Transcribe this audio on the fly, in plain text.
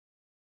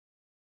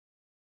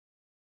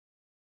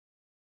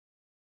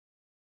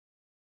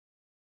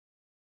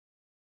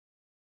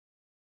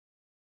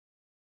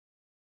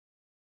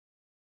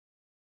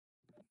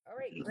All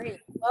right, great.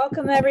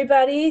 Welcome,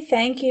 everybody.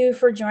 Thank you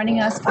for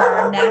joining us for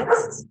our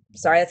next,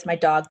 sorry, that's my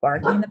dog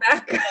barking in the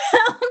background,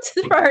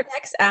 for our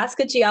next Ask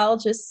a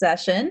Geologist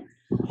session.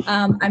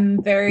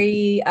 I'm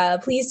very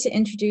pleased to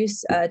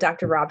introduce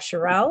Dr. Rob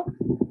Sherrell,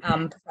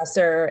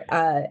 professor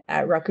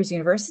at Rutgers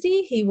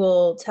University. He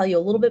will tell you a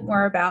little bit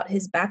more about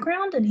his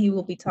background, and he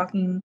will be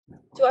talking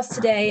to us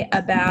today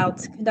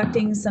about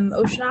conducting some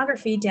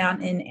oceanography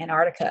down in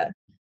Antarctica.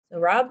 So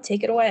Rob,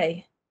 take it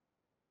away.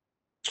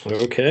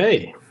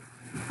 Okay.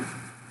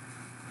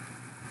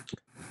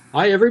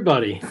 Hi,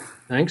 everybody.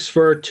 Thanks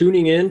for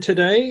tuning in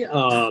today.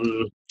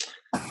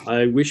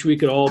 I wish we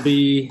could all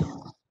be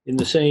in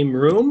the same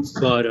room,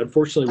 but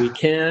unfortunately we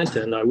can't.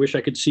 And I wish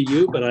I could see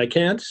you, but I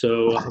can't.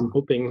 So I'm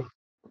hoping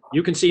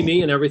you can see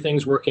me and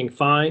everything's working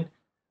fine.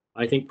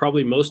 I think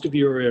probably most of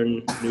you are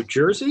in New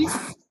Jersey.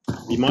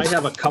 We might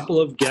have a couple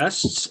of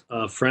guests,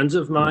 friends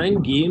of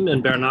mine, Guillaume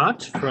and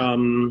Bernat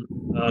from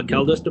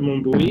Caldes de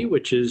Montbui,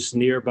 which is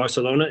near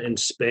Barcelona in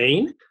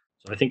Spain.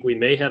 So I think we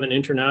may have an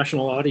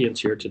international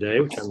audience here today,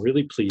 which I'm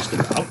really pleased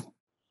about.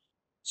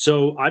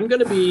 So I'm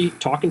going to be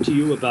talking to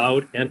you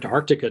about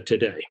Antarctica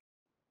today.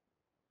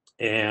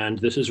 And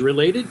this is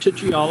related to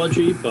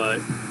geology, but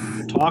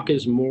the talk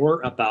is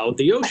more about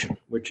the ocean,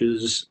 which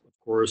is, of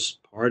course,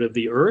 part of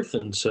the Earth.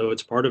 And so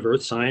it's part of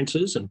Earth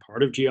sciences, and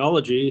part of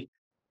geology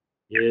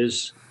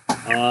is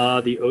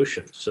the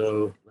ocean.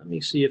 So let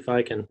me see if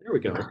I can, there we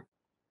go.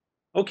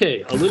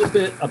 Okay, a little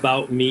bit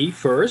about me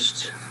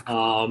first.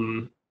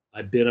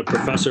 I've been a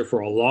professor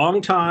for a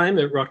long time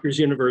at Rutgers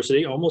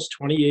University, almost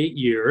 28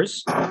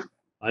 years.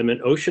 I'm an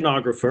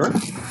oceanographer.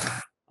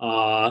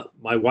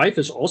 My wife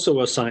is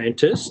also a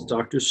scientist,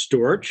 Dr.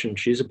 Storch, and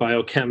she's a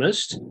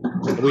biochemist.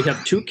 And we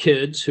have two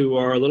kids who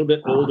are a little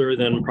bit older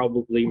than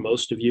probably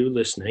most of you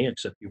listening,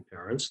 except you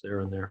parents. They're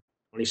in their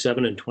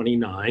 27 and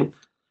 29.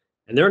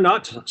 And they're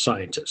not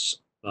scientists,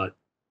 but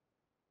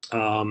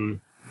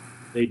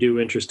they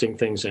do interesting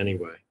things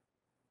anyway.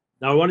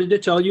 Now, I wanted to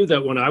tell you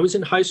that when I was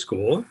in high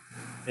school,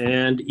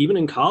 and even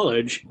in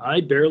college, I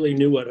barely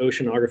knew what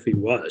oceanography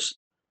was.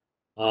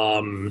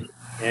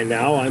 And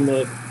now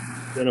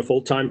been a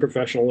full-time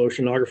professional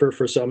oceanographer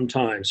for some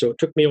time. So it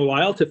took me a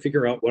while to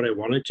figure out what I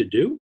wanted to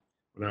do.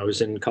 When I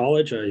was in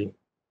college, I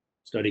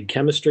studied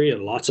chemistry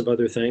and lots of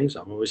other things.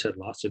 I've always had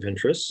lots of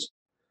interests.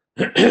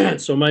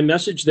 So my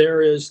message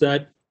there is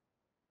that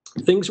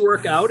things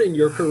work out in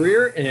your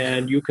career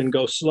and you can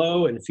go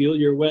slow and feel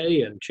your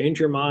way and change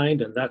your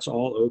mind, and that's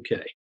all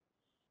okay.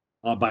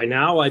 By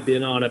now, I've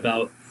been on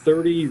about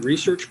 30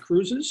 research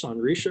cruises on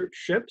research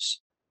ships.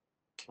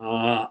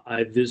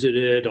 I've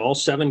visited all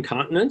 7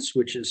 continents,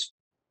 which is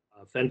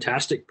a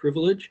fantastic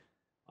privilege.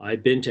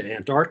 I've been to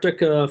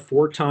Antarctica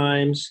 4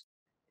 times,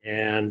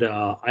 and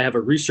I have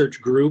a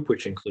research group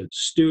which includes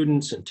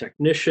students and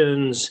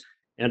technicians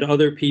and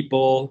other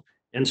people.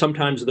 And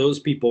sometimes those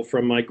people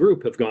from my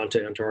group have gone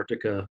to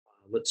Antarctica,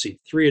 let's see,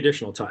 3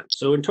 additional times.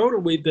 So in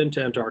total, we've been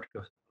to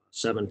Antarctica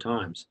 7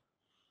 times.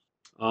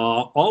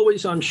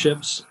 Always on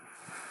ships,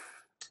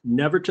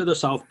 never to the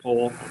South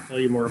Pole. I'll tell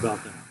you more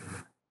about that.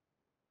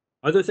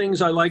 Other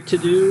things I like to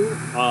do,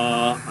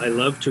 I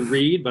love to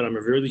read, but I'm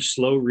a really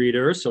slow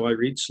reader, so I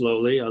read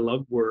slowly. I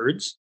love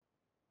words.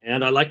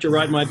 And I like to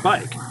ride my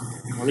bike.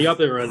 On the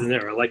other end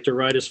there, I like to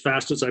ride as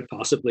fast as I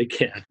possibly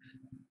can.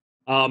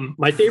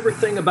 My favorite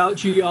thing about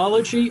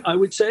geology, I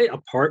would say,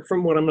 apart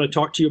from what I'm going to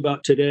talk to you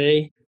about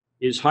today,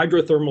 is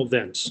hydrothermal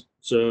vents.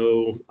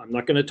 So I'm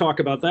not going to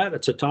talk about that.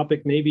 It's a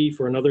topic maybe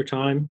for another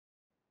time.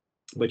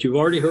 But you've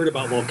already heard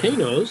about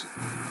volcanoes,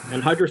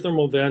 and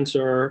hydrothermal vents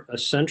are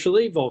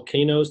essentially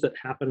volcanoes that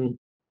happen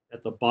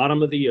at the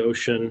bottom of the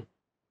ocean,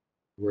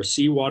 where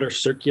seawater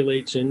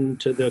circulates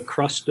into the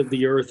crust of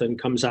the earth and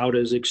comes out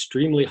as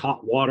extremely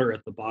hot water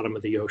at the bottom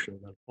of the ocean.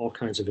 And all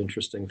kinds of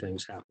interesting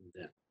things happen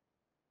then.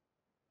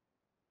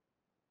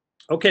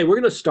 Okay, we're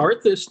going to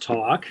start this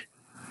talk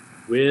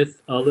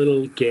with a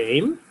little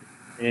game,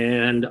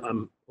 and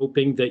I'm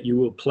hoping that you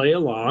will play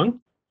along.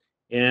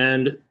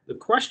 And the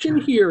question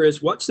here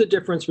is, what's the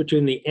difference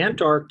between the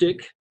Antarctic,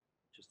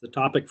 which is the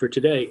topic for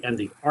today, and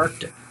the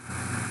Arctic?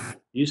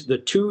 These are the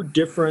 2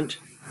 different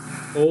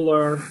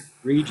polar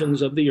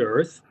regions of the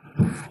Earth,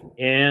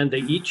 and they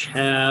each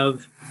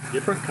have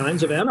different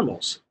kinds of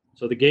animals.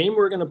 So the game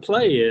we're going to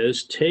play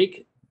is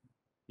take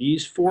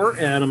these 4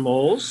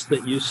 animals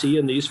that you see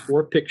in these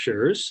 4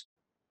 pictures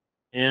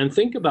and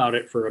think about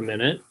it for a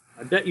minute.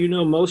 I bet you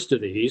know most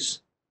of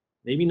these,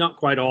 maybe not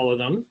quite all of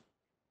them.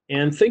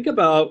 And think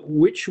about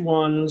which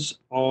ones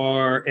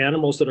are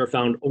animals that are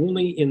found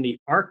only in the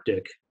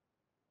Arctic,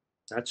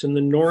 that's in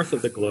the north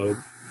of the globe,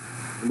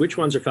 and which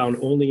ones are found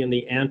only in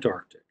the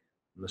Antarctic,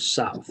 in the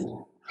south.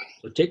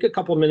 So take a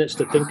couple minutes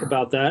to think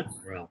about that,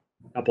 well,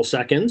 a couple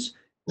seconds.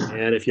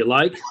 And if you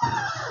like,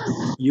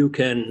 you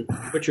can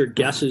put your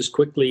guesses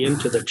quickly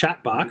into the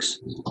chat box,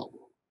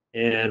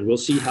 and we'll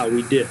see how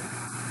we did.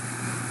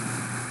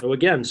 So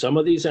again, some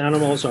of these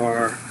animals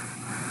are,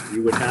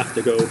 you would have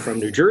to go from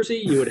New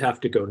Jersey, you would have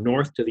to go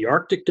north to the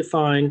Arctic to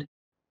find,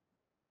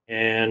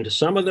 and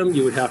some of them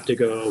you would have to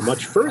go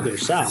much further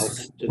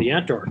south to the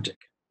Antarctic.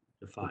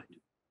 to find.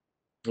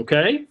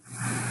 Okay?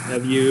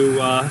 Have you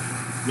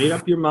made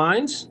up your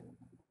minds?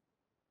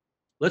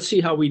 Let's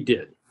see how we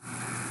did.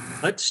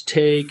 Let's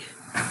take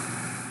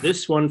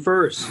this one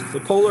first, the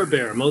polar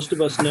bear. Most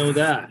of us know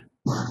that.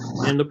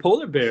 And the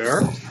polar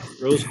bear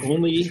grows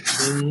only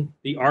in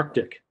the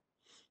Arctic,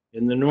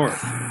 in the north.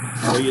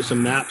 I'll show you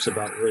some maps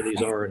about where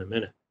these are in a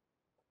minute.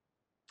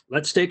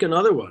 Let's take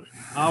another one.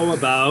 How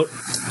about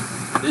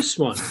this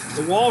one,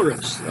 the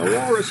walrus? The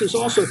walrus is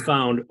also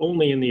found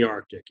only in the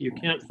Arctic. You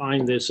can't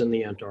find this in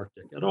the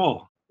Antarctic at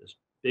all, this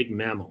big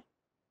mammal.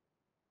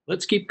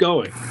 Let's keep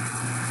going.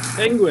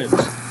 Penguins.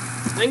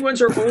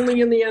 Penguins are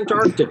only in the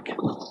Antarctic.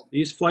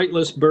 These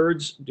flightless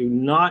birds do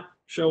not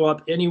show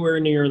up anywhere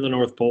near the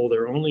North Pole.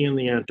 They're only in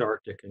the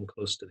Antarctic and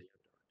close to the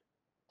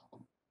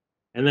Antarctic.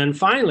 And then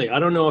finally, I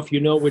don't know if you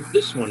know what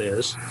this one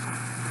is.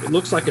 It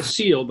looks like a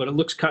seal, but it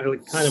looks kind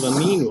of a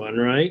mean one,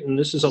 right? And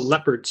this is a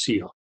leopard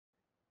seal.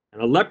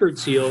 And a leopard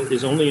seal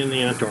is only in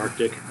the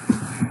Antarctic.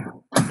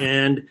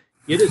 And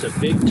it is a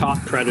big top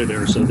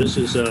predator. So this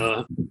is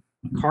a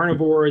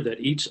carnivore that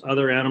eats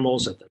other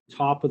animals at the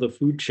top of the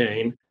food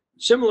chain,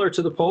 similar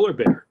to the polar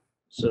bear.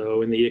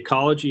 So in the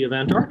ecology of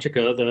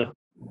Antarctica, the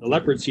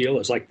leopard seal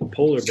is like the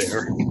polar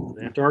bear in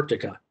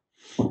Antarctica.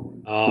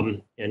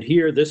 And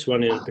here, this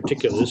one in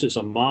particular, this is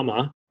a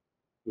mama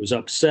who's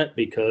upset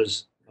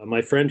because my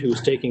friend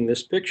who's taking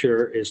this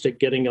picture is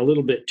getting a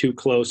little bit too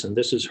close, and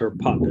this is her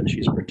pup, and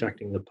she's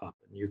protecting the pup.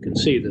 And you can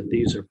see that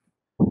these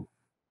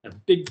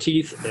have big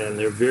teeth, and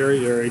they're very,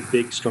 very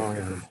big, strong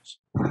animals.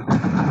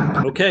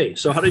 Okay,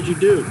 so how did you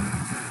do?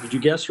 Did you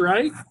guess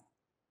right?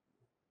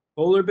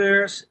 Polar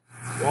bears,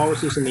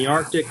 walruses in the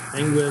Arctic,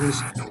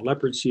 penguins, and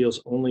leopard seals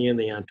only in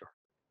the Antarctic.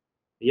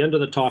 At the end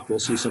of the talk, we'll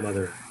see some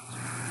other animals.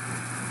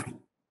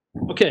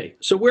 Okay,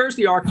 so where's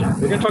the Arctic?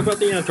 We're going to talk about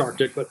the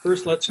Antarctic, but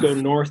first let's go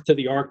north to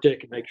the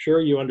Arctic and make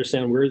sure you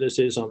understand where this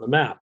is on the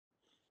map.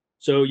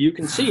 So you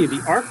can see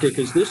the Arctic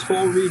is this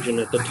whole region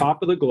at the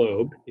top of the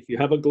globe. If you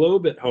have a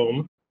globe at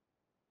home,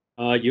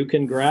 you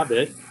can grab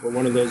it, or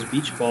one of those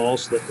beach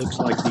balls that looks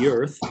like the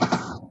Earth.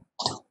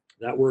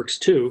 That works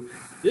too.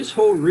 This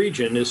whole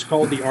region is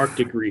called the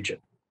Arctic region.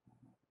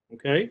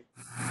 Okay?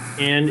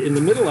 And in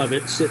the middle of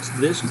it sits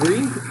this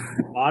green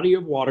body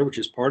of water, which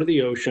is part of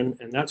the ocean,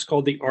 and that's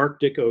called the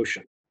Arctic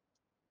Ocean.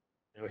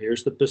 Now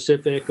here's the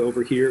Pacific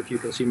over here, if you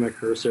can see my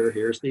cursor.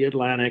 Here's the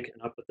Atlantic,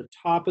 and up at the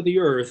top of the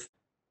Earth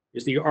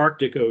is the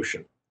Arctic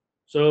Ocean.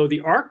 So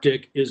the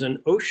Arctic is an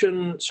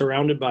ocean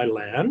surrounded by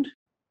land,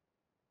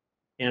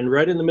 and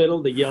right in the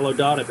middle, the yellow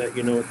dot, I bet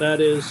you know what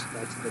that is,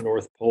 that's the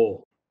North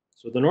Pole.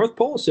 So the North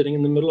Pole is sitting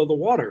in the middle of the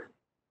water.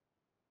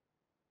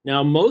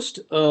 Now most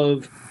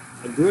of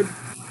a good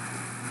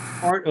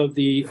part of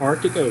the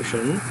Arctic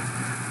Ocean,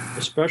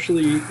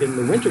 especially in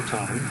the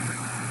wintertime,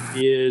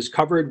 is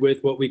covered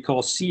with what we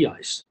call sea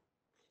ice.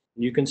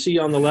 You can see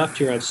on the left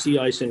here, I have sea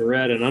ice in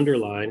red and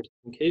underlined.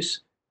 In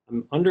case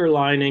I'm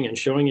underlining and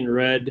showing in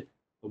red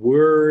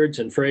words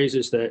and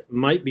phrases that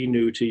might be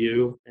new to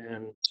you,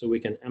 and so we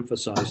can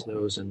emphasize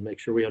those and make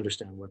sure we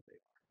understand what they are.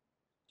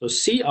 So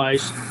sea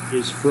ice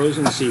is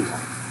frozen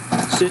seawater.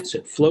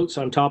 It floats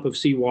on top of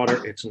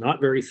seawater. It's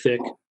not very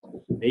thick,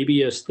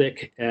 maybe as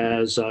thick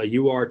as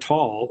you are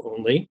tall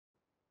only,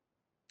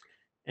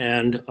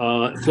 and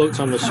it floats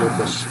on the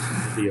surface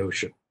of the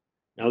ocean.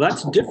 Now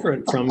that's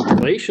different from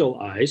glacial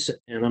ice,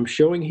 and I'm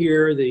showing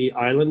here the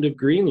island of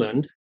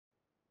Greenland,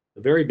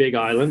 a very big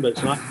island, but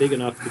it's not big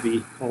enough to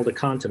be called a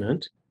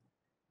continent.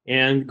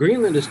 And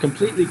Greenland is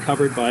completely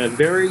covered by a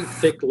very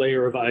thick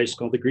layer of ice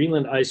called the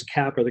Greenland ice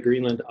cap or the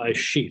Greenland ice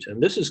sheet.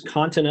 And this is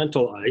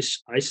continental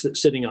ice, ice that's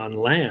sitting on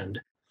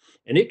land,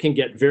 and it can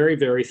get very,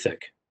 very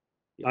thick.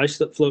 The ice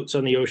that floats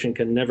on the ocean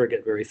can never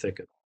get very thick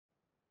at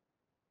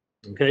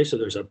all. Okay, so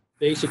there's a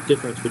basic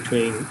difference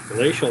between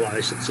glacial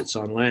ice that sits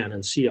on land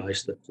and sea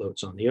ice that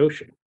floats on the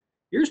ocean.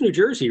 Here's New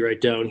Jersey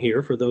right down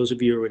here for those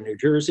of you who are in New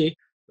Jersey.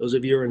 Those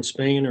of you who are in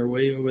Spain are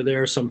way over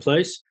there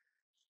someplace.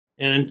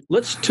 And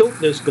let's tilt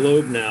this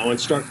globe now and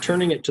start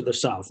turning it to the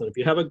south. And if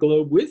you have a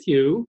globe with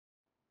you,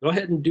 go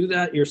ahead and do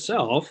that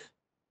yourself.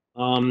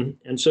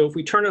 And so if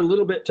we turn it a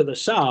little bit to the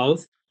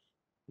south,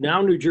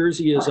 now New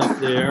Jersey is up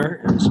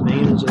there and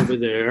Spain is over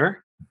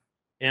there.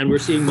 And we're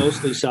seeing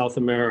mostly South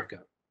America.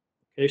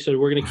 Okay, so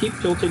we're going to keep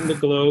tilting the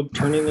globe,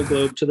 turning the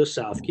globe to the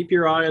south. Keep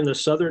your eye on the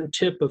southern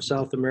tip of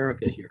South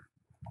America here.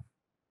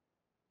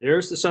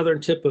 There's the southern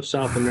tip of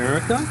South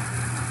America.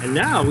 And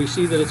now we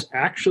see that it's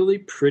actually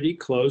pretty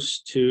close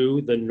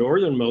to the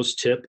northernmost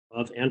tip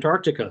of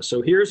Antarctica.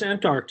 So here's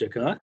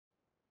Antarctica.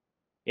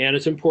 And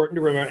it's important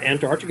to remember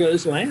Antarctica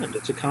is land.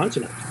 It's a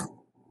continent.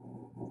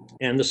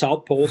 And the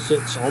South Pole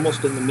sits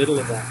almost in the middle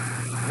of that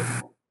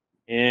continent.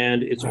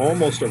 And it's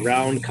almost a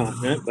round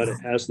continent, but it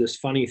has this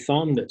funny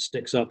thumb that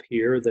sticks up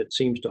here that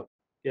seems to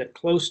get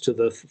close to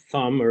the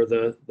thumb or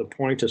the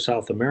point of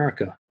South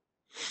America.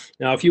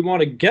 Now, if you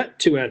want to get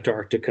to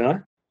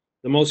Antarctica,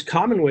 the most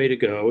common way to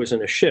go is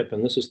in a ship,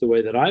 and this is the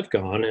way that I've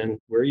gone. And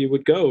where you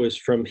would go is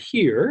from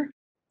here,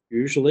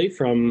 usually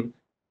from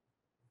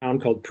a town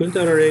called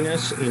Punta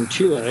Arenas in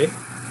Chile,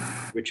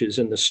 which is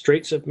in the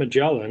Straits of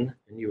Magellan,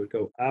 and you would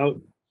go out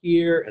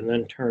here and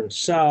then turn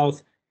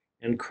south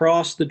and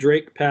cross the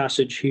Drake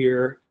Passage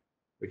here,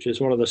 which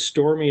is one of the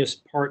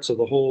stormiest parts of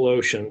the whole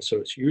ocean. So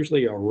it's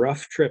usually a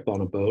rough trip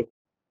on a boat,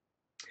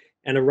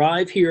 and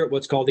arrive here at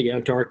what's called the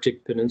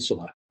Antarctic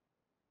Peninsula.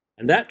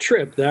 And that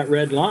trip, that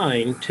red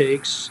line,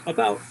 takes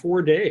about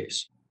 4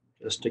 days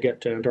just to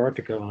get to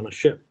Antarctica on a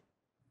ship.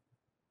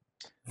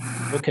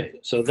 Okay,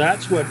 so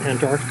that's what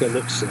Antarctica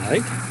looks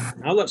like.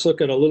 Now let's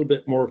look at a little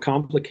bit more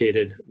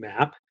complicated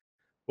map.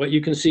 What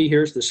you can see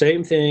here is the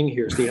same thing.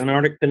 Here's the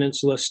Antarctic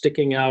Peninsula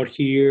sticking out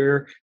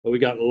here, but we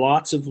got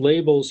lots of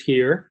labels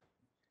here.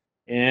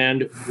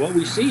 And what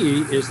we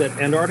see is that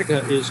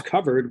Antarctica is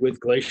covered with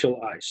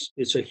glacial ice.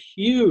 It's a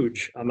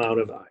huge amount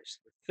of ice.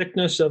 The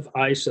thickness of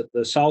ice at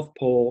the South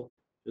Pole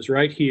is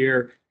right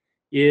here,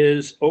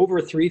 is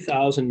over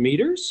 3,000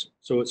 meters.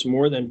 So it's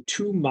more than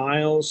 2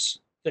 miles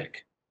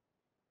thick.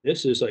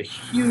 This is a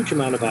huge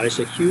amount of ice,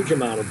 a huge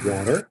amount of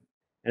water.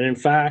 And in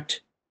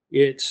fact,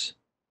 it's,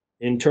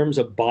 in terms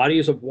of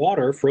bodies of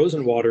water,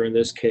 frozen water in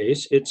this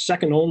case, it's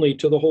second only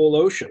to the whole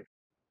ocean.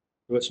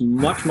 So it's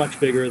much, much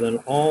bigger than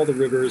all the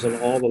rivers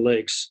and all the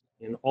lakes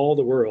in all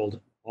the world,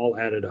 all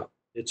added up.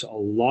 It's a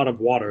lot of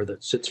water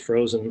that sits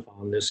frozen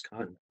on this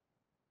continent.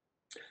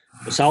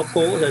 The South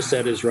Pole, as I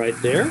said, is right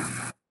there,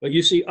 but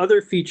you see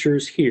other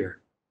features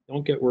here.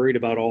 Don't get worried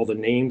about all the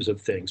names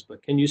of things,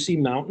 but can you see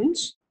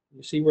mountains?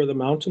 You see where the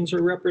mountains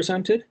are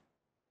represented?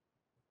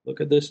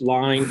 Look at this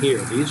line here.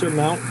 These are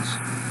mountains.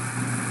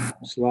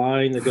 This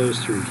line that goes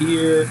through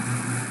here.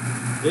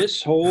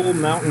 This whole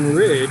mountain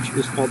ridge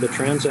is called the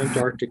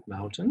Transantarctic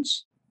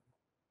Mountains.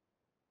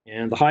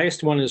 And the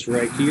highest one is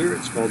right here.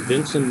 It's called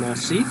Vinson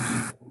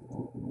Massif.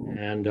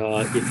 And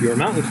if you're a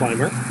mountain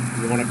climber,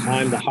 you want to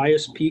climb the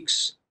highest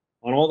peaks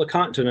on all the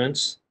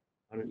continents,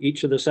 on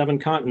each of the 7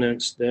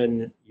 continents,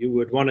 then you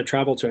would want to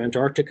travel to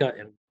Antarctica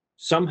and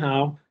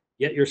somehow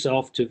get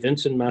yourself to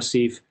Vinson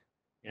Massif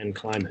and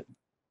climb it.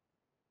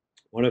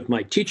 One of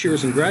my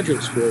teachers in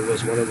graduate school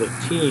was one of the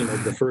team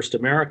of the first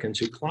Americans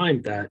who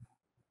climbed that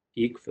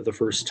peak for the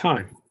first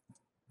time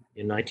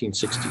in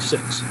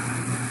 1966.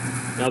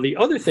 Now, the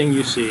other thing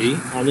you see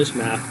on this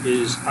map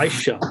is ice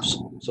shelves.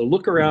 So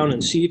look around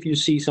and see if you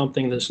see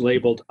something that's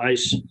labeled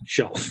ice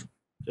shelf,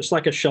 just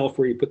like a shelf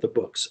where you put the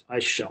books,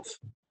 ice shelf.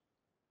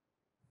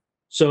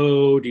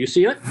 So do you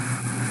see it?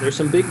 There's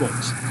some big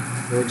ones.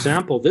 For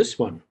example, this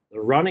one, the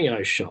Ronne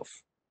Ice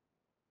Shelf,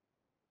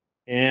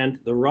 and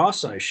the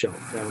Ross Ice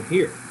Shelf down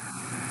here.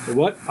 So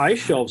what ice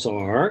shelves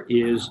are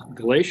is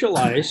glacial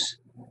ice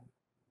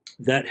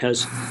that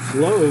has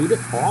flowed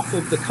off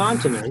of the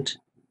continent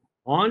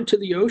onto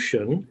the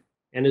ocean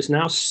and is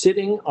now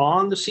sitting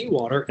on the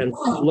seawater and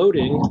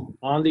floating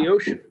on the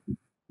ocean.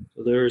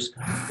 So there's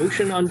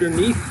ocean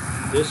underneath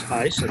this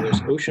ice and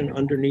there's ocean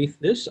underneath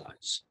this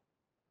ice.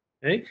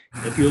 Okay?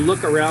 If you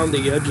look around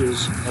the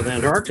edges of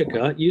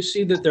Antarctica, you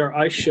see that there are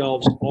ice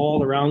shelves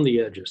all around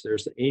the edges.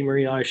 There's the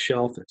Amory Ice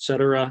Shelf,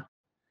 etc.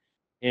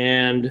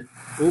 And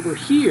over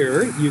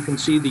here, you can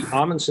see the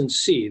Amundsen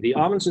Sea. The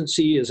Amundsen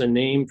Sea is a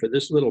name for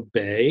this little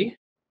bay.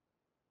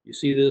 You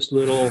see this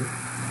little,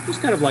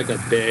 just kind of like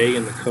a bay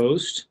in the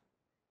coast.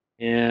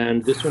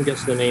 And this one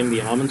gets the name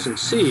the Amundsen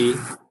Sea.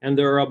 And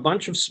there are a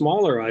bunch of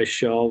smaller ice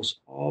shelves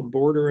all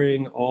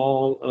bordering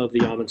all of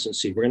the Amundsen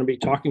Sea. We're going to be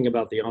talking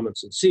about the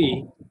Amundsen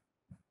Sea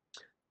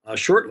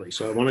shortly.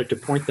 So I wanted to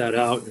point that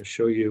out and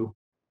show you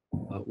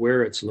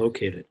where it's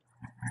located.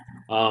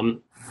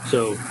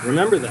 So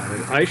remember that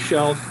an ice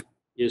shelf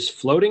is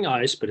floating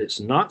ice, but it's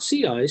not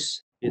sea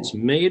ice. It's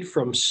made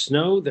from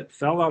snow that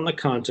fell on the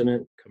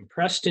continent,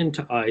 compressed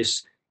into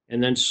ice,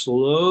 and then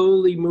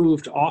slowly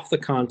moved off the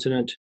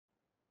continent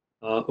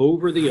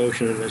over the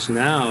ocean, and is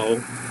now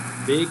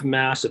a big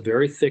mass of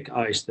very thick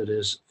ice that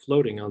is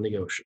floating on the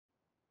ocean.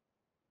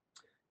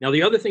 Now,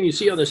 the other thing you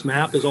see on this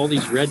map is all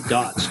these red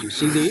dots. Do you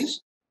see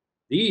these?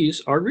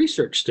 These are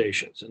research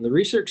stations, and the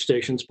research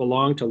stations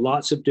belong to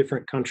lots of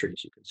different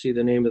countries. You can see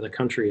the name of the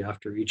country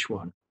after each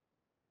one.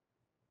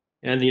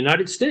 And the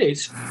United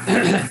States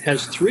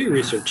has 3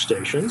 research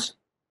stations.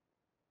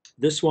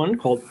 This one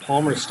called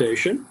Palmer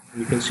Station,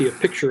 you can see a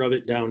picture of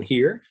it down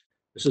here.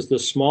 This is the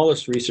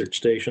smallest research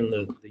station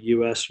that the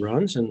US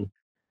runs, and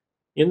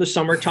in the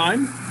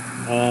summertime,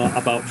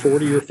 about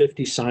 40 or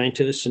 50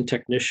 scientists and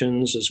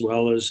technicians, as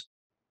well as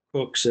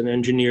cooks and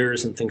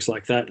engineers and things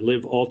like that,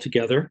 live all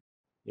together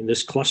in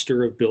this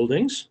cluster of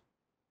buildings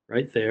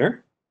right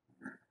there.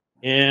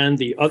 And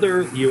the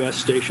other US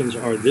stations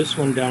are this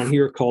one down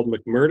here called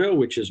McMurdo,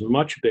 which is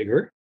much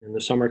bigger. In the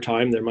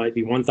summertime, there might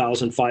be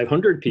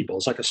 1,500 people.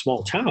 It's like a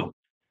small town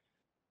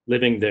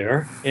living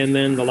there. And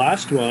then the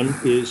last one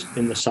is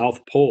in the South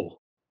Pole,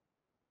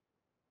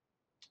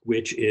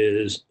 which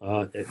is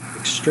an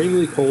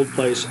extremely cold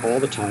place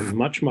all the time,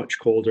 much, much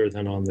colder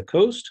than on the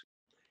coast.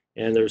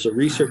 And there's a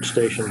research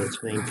station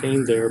that's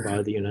maintained there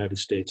by the United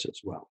States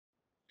as well.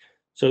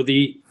 So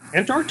the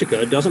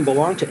Antarctica doesn't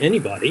belong to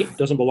anybody,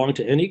 doesn't belong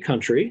to any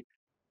country.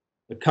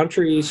 The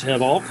countries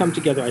have all come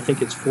together. I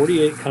think it's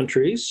 48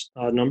 countries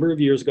a number of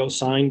years ago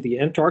signed the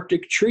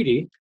Antarctic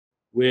Treaty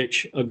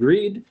which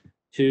agreed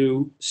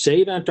to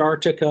save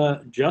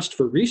Antarctica just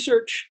for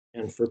research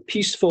and for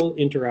peaceful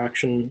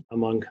interaction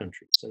among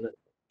countries. And that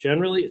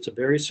generally, it's a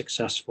very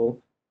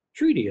successful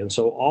treaty. And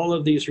so all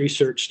of these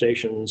research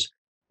stations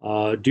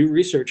do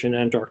research in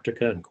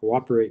Antarctica and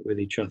cooperate with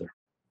each other.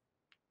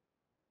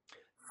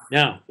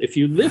 Now, if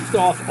you lift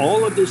off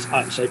all of this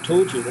ice, I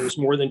told you there's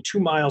more than 2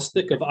 miles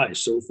thick of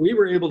ice. So if we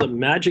were able to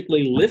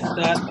magically lift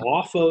that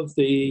off of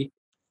the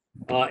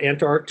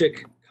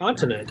Antarctic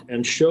continent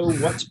and show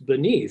what's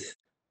beneath,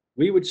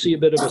 we would see a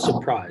bit of a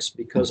surprise,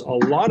 because a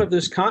lot of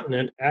this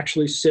continent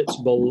actually sits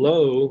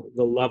below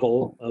the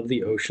level of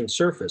the ocean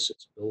surface.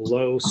 It's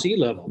below sea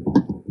level.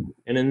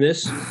 And in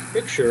this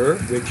picture,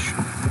 which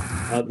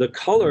the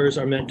colors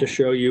are meant to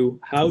show you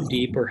how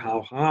deep or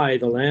how high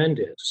the land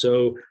is.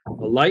 So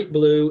the light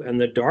blue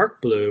and the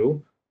dark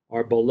blue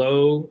are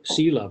below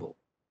sea level.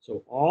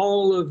 So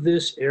all of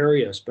this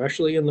area,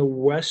 especially in the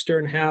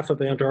western half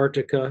of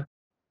Antarctica,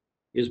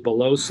 is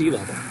below sea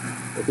level.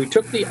 If we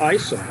took the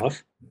ice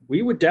off,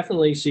 we would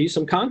definitely see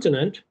some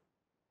continent.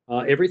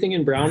 Everything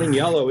in brown and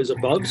yellow is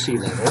above sea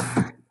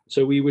level.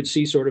 So we would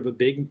see sort of a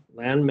big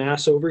land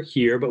mass over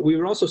here, but we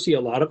would also see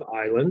a lot of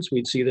islands.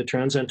 We'd see the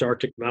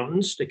Transantarctic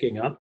Mountains sticking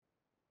up,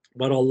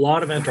 but a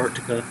lot of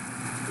Antarctica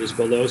is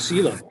below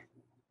sea level.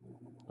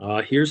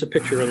 Here's a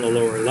picture in the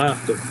lower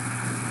left of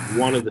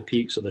one of the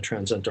peaks of the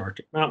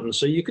Transantarctic Mountains.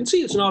 So you can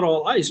see it's not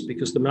all ice,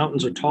 because the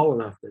mountains are tall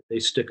enough that they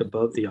stick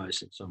above the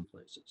ice in some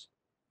places.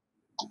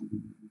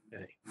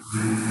 Okay.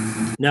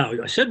 Now,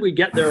 I said we'd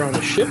get there on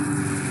a ship.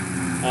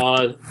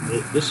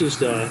 This is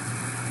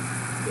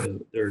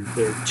there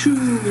are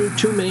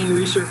two main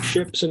research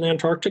ships in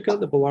Antarctica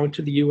that belong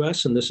to the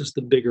U.S., and this is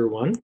the bigger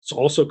one. It's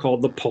also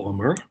called the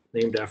Palmer,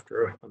 named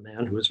after a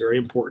man who was very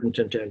important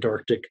into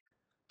Antarctic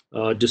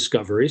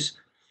discoveries.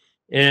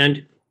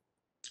 And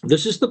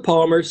this is the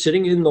Palmer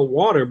sitting in the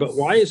water, but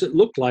why does it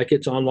look like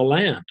it's on the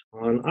land,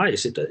 on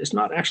ice? It's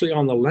not actually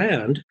on the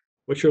land.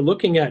 What you're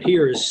looking at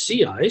here is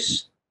sea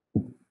ice.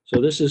 So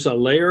this is a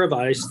layer of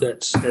ice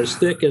that's as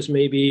thick as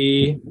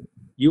maybe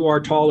you are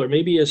tall, or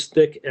maybe as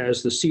thick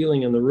as the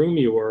ceiling in the room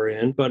you are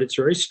in, but it's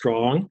very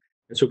strong.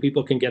 And so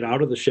people can get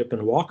out of the ship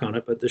and walk on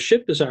it. But the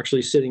ship is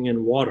actually sitting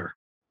in water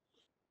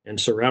and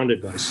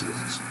surrounded by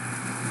seas.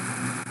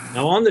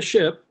 Now on the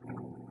ship,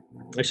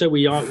 I said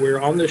we're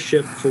on this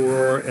ship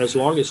for as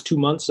long as 2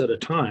 months at a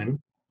time.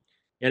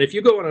 And if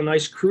you go on a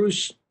nice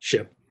cruise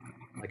ship,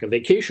 like a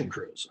vacation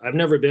cruise, I've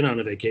never been on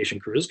a vacation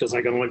cruise because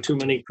I go on too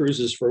many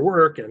cruises for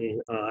work,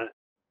 and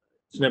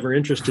it's never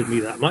interested me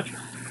that much.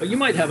 But you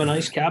might have a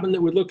nice cabin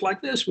that would look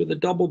like this, with a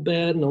double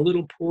bed and a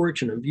little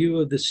porch and a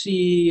view of the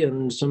sea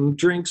and some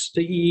drinks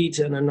to eat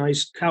and a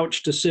nice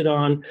couch to sit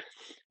on.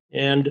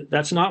 And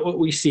that's not what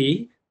we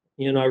see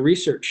in our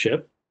research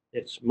ship.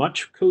 It's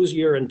much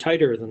cozier and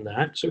tighter than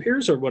that. So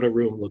here's what a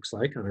room looks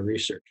like on a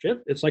research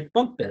ship. It's like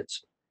bunk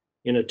beds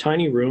in a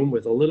tiny room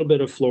with a little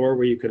bit of floor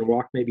where you can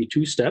walk maybe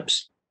 2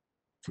 steps.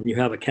 And you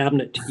have a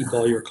cabinet to keep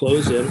all your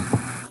clothes in.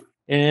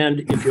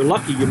 And if you're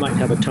lucky, you might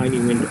have a tiny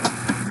window,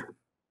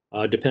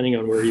 depending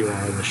on where you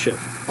are on the ship.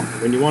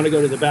 When you want to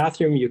go to the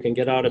bathroom, you can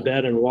get out of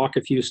bed and walk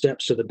a few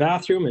steps to the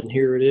bathroom. And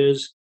here it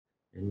is.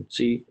 And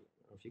see,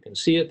 if you can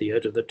see it, the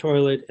edge of the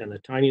toilet and a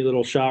tiny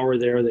little shower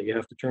there that you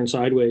have to turn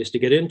sideways to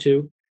get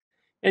into.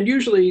 And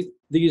usually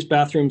these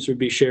bathrooms would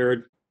be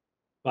shared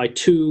by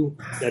 2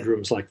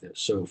 bedrooms like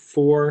this. So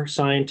 4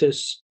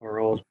 scientists are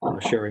all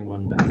sharing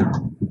one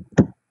bathroom.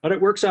 But it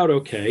works out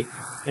okay.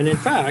 And in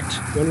fact,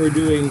 when we're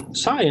doing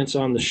science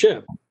on the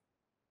ship,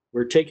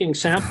 we're taking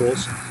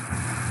samples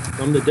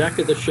from the deck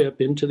of the ship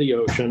into the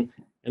ocean,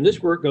 and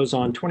this work goes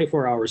on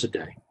 24 hours a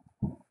day.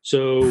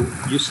 So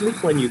you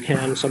sleep when you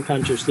can.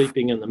 Sometimes you're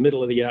sleeping in the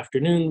middle of the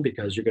afternoon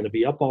because you're going to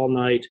be up all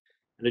night,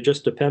 and it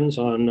just depends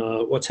on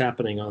what's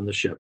happening on the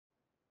ship.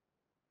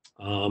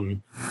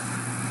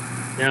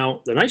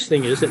 Now, the nice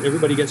thing is that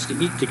everybody gets to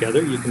eat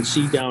together. You can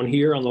see down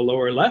here on the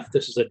lower left,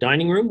 this is a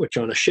dining room, which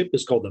on a ship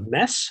is called the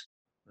mess.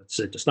 That's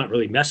it. It's not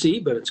really messy,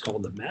 but it's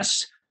called the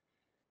mess.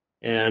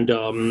 And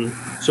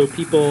so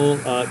people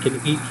can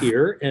eat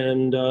here.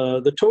 And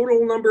the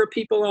total number of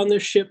people on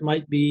this ship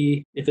might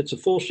be, if it's a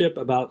full ship,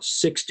 about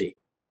 60.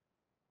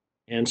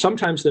 And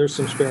sometimes there's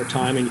some spare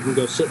time, and you can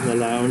go sit in the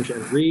lounge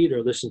and read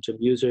or listen to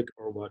music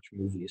or watch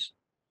movies.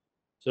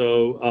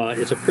 So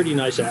it's a pretty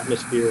nice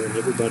atmosphere, and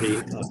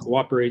everybody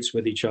cooperates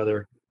with each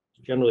other.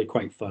 It's generally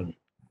quite fun.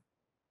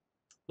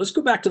 Let's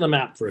go back to the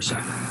map for a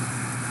second.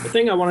 The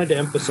thing I wanted to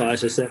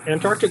emphasize is that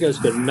Antarctica has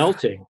been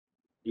melting.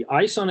 The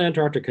ice on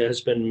Antarctica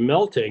has been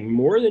melting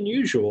more than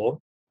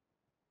usual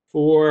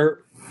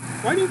for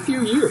quite a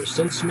few years,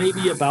 since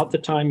maybe about the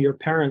time your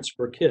parents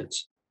were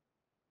kids.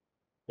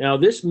 Now,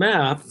 this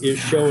map is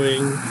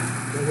showing,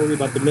 don't worry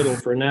about the middle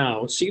for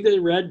now. See the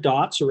red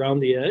dots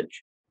around the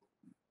edge?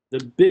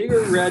 The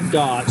bigger red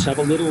dots have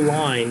a little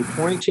line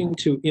pointing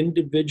to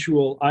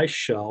individual ice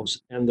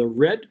shelves, and the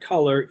red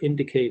color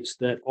indicates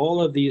that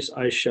all of these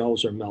ice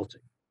shelves are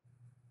melting.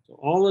 So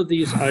all of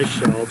these ice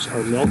shelves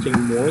are melting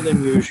more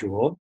than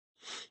usual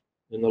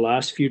in the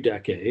last few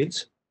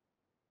decades.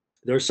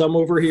 There's some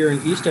over here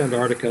in East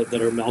Antarctica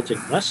that are melting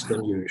less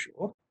than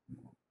usual.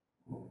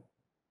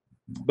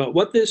 But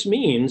what this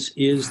means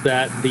is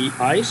that the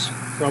ice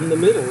from the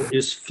middle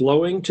is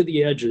flowing to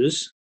the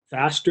edges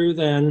faster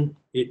than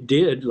it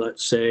did,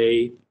 let's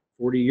say,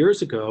 40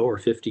 years ago or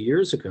 50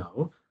 years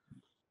ago.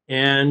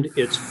 And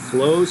it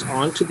flows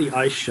onto the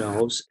ice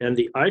shelves, and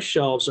the ice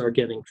shelves are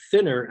getting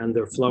thinner and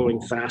they're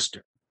flowing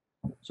faster.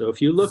 So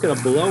if you look at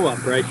a blow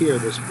up right here,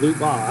 this blue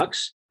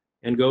box,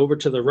 and go over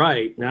to the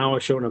right, now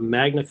I've shown a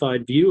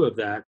magnified view of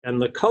that.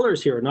 And the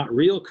colors here are not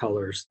real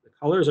colors. The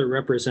colors are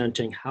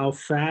representing how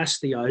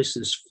fast the ice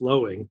is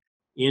flowing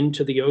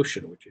into the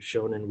ocean, which is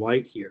shown in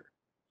white here.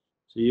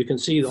 So you can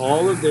see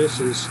all of this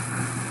is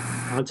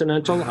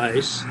continental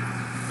ice,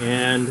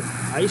 and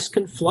ice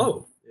can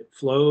flow. It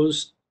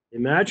flows.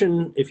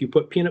 Imagine if you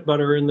put peanut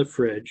butter in the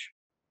fridge,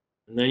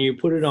 and then you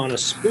put it on a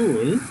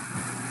spoon,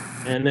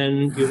 and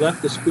then you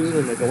left the spoon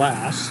in the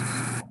glass,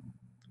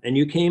 and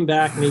you came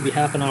back maybe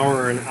half an hour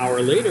or an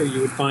hour later,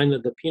 you would find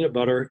that the peanut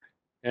butter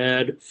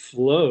had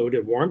flowed,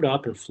 it warmed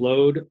up and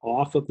flowed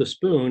off of the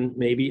spoon,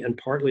 maybe, and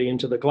partly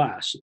into the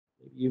glass.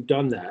 You've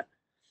done that.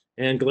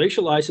 And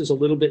glacial ice is a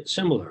little bit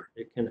similar.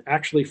 It can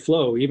actually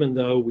flow, even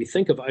though we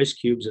think of ice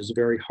cubes as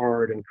very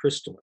hard and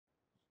crystalline.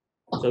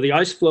 So the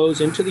ice flows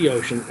into the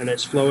ocean, and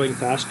it's flowing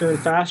faster and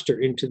faster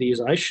into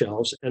these ice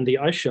shelves, and the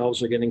ice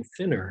shelves are getting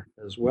thinner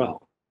as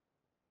well.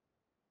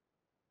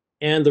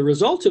 And the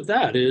result of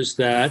that is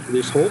that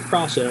this whole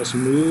process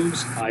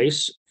moves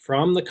ice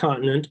from the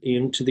continent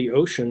into the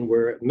ocean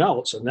where it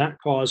melts, and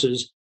that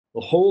causes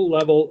the whole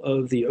level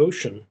of the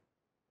ocean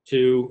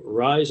to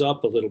rise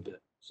up a little bit.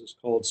 This is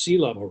called sea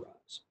level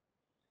rise.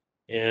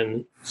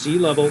 And sea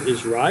level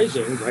is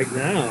rising right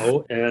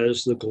now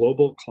as the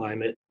global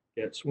climate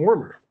gets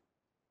warmer.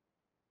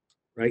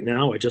 Right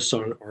now, I just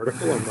saw an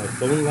article on my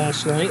phone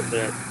last night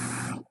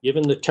that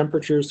given the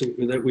temperatures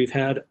that we've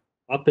had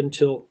up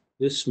until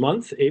this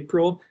month,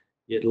 April,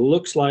 it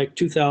looks like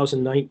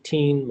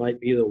 2019 might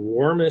be the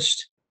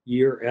warmest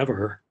year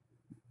ever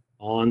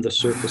on the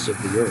surface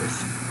of the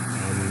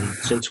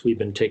Earth since we've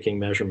been taking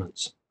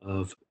measurements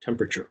of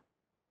temperature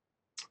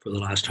for the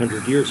last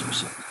 100 years or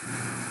so.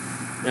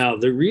 Now,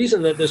 the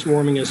reason that this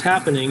warming is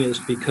happening is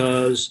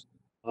because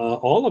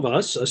all of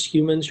us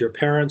humans, your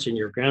parents and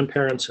your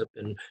grandparents, have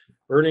been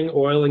burning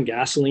oil and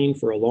gasoline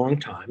for a long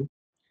time.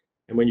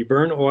 And when you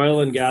burn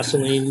oil and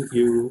gasoline,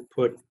 you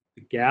put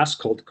a gas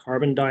called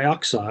carbon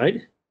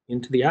dioxide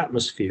into the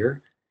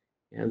atmosphere.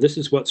 And this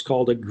is what's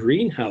called a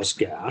greenhouse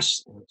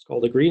gas. And it's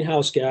called a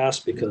greenhouse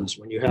gas because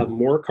when you have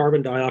more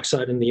carbon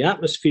dioxide in the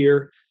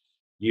atmosphere,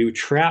 you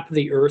trap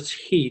the Earth's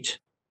heat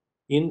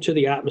into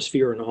the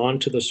atmosphere and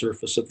onto the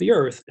surface of the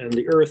Earth. And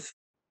the Earth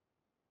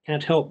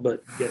can't help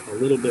but get a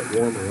little bit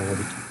warmer all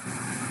the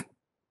time.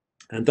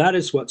 And that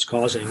is what's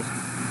causing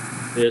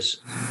this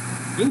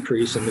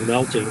increase in the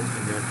melting in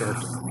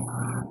Antarctica.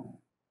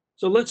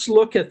 So let's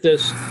look at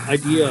this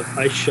idea of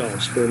ice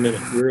shelves for a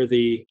minute, where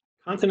the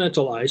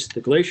continental ice,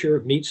 the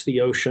glacier, meets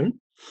the ocean.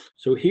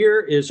 So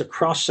here is a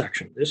cross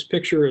section. This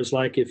picture is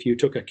like if you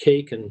took a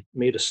cake and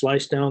made a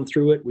slice down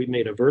through it. We've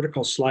made a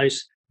vertical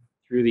slice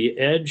through the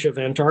edge of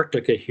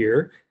Antarctica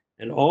here,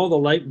 and all the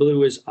light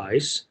blue is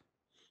ice.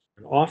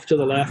 And off to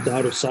the left,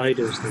 out of sight,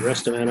 is the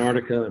rest of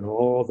Antarctica and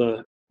all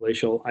the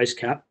glacial ice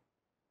cap.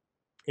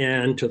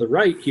 And to the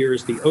right here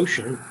is the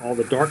ocean. All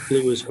the dark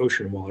blue is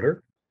ocean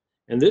water.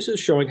 And this is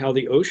showing how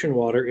the ocean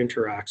water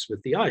interacts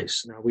with the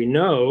ice. Now we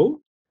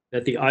know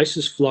that the ice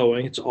is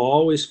flowing. It's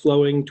always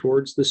flowing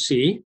towards the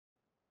sea.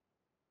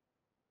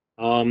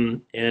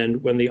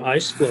 And when the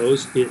ice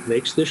flows, it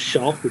makes this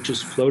shelf, which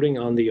is floating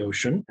on the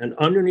ocean. And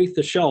underneath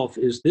the shelf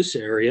is this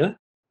area,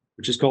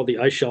 which is called the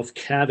ice shelf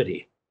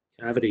cavity.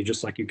 Cavity,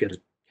 just like you get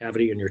a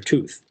cavity in your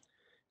tooth.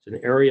 It's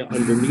an area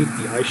underneath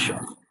the ice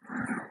shelf.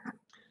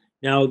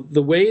 Now,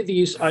 the way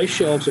these ice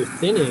shelves are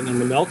thinning and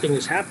the melting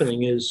is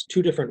happening is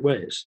two different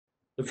ways.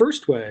 The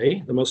first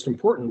way, the most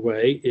important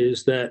way,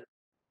 is that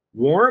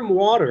warm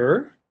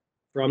water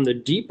from the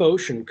deep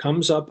ocean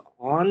comes up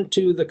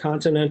onto the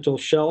continental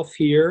shelf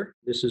here.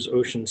 This is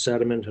ocean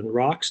sediment and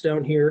rocks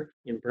down here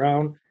in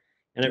brown,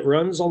 and it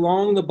runs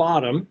along the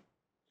bottom,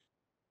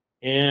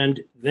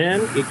 and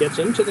then it gets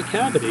into the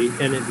cavity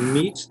and it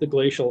meets the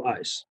glacial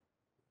ice.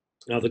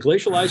 Now, the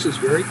glacial ice is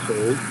very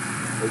cold.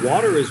 The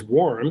water is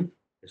warm.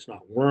 It's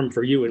not warm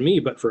for you and me,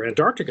 but for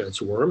Antarctica,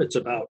 it's warm. It's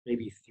about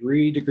maybe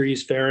 3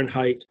 degrees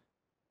Fahrenheit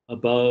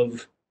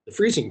above the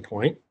freezing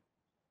point.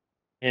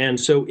 And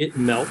so it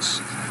melts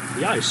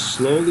the ice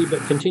slowly but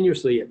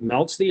continuously. It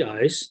melts the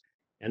ice,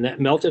 and that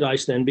melted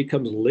ice then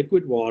becomes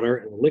liquid water,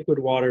 and the liquid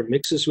water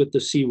mixes with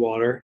the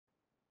seawater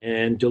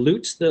and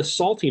dilutes the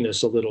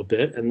saltiness a little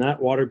bit, and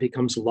that water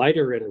becomes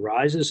lighter and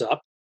rises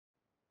up.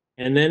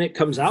 And then it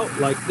comes out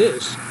like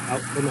this,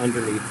 out from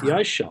underneath the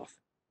ice shelf.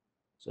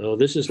 So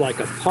this is like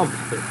a pump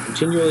that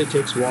continually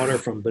takes water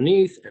from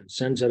beneath and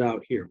sends it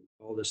out here.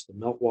 We call this the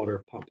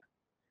meltwater pump.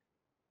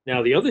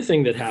 Now, the other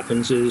thing that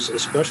happens is,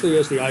 especially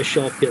as the ice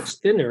shelf gets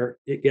thinner,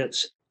 it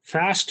gets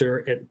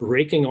faster at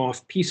breaking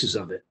off pieces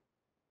of it.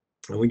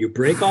 And when you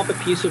break off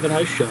a piece of an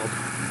ice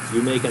shelf,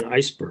 you make an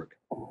iceberg.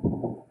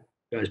 You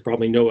guys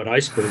probably know what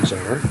icebergs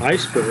are.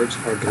 Icebergs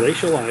are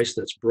glacial ice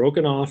that's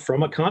broken off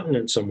from a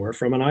continent somewhere,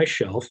 from an ice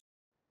shelf,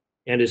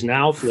 and is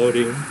now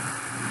floating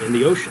in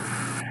the ocean.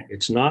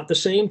 It's not the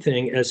same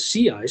thing as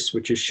sea ice,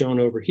 which is shown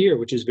over here,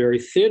 which is very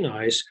thin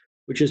ice,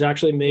 which is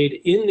actually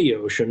made in the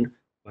ocean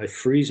by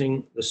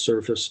freezing the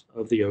surface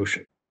of the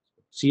ocean.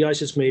 Sea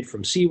ice is made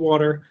from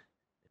seawater,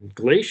 and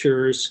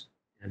glaciers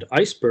and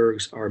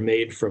icebergs are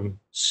made from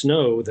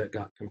snow that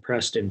got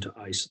compressed into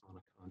ice on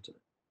a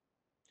continent.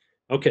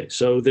 Okay,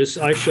 so this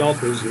ice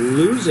shelf is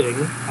losing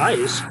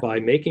ice by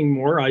making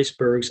more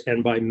icebergs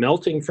and by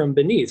melting from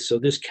beneath. So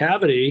this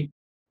cavity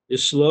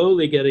is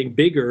slowly getting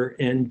bigger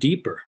and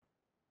deeper.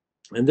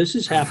 And this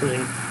is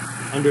happening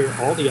under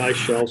all the ice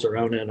shelves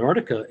around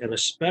Antarctica, and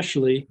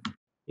especially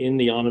in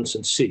the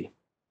Amundsen Sea.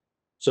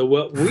 So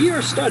what we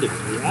are studying,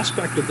 the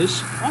aspect of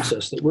this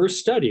process that we're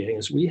studying,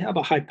 is we have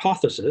a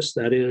hypothesis,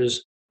 that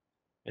is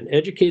an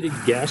educated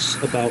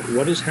guess about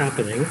what is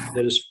happening,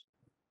 that is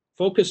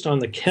focused on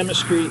the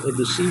chemistry of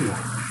the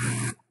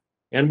seawater.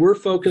 And we're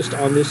focused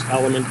on this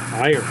element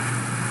iron.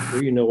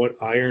 Sure, you know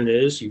what iron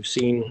is. You've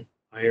seen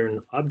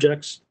iron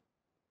objects.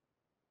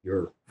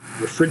 Your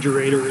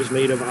refrigerator is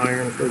made of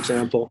iron, for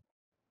example.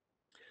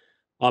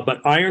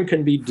 But iron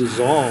can be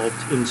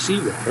dissolved in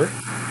seawater,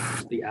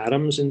 the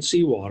atoms in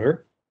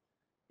seawater.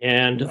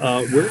 And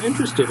we're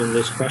interested in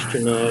this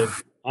question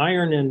of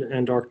iron in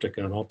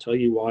Antarctica, and I'll tell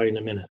you why in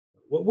a minute.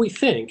 What we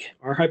think,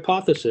 our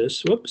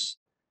hypothesis,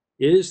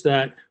 is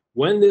that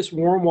when this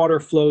warm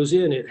water flows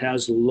in, it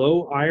has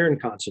low iron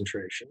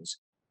concentrations.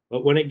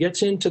 But when it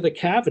gets into the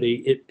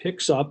cavity, it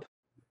picks up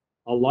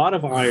a lot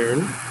of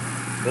iron,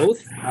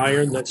 both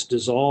iron that's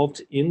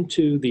dissolved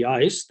into the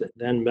ice that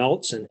then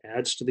melts and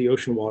adds to the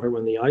ocean water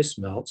when the ice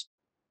melts,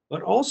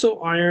 but also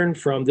iron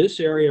from this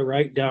area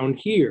right down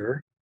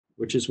here,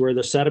 which is where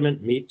the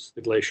sediment meets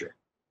the glacier.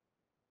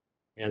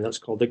 And that's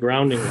called the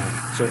grounding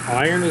line. So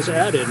iron is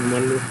added, and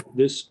when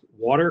this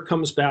water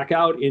comes back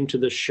out into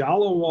the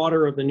shallow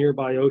water of the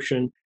nearby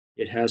ocean,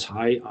 it has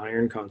high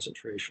iron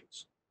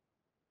concentrations.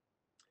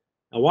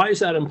 Now, why is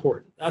that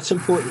important? That's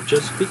important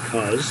just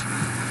because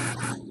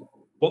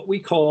what we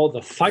call the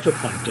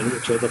phytoplankton,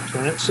 which are the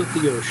plants of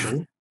the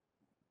ocean,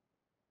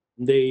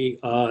 they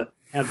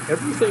have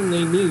everything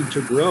they need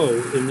to grow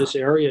in this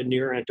area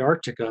near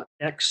Antarctica,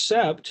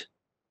 except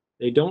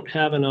they don't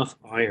have enough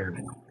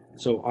iron.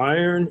 So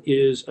iron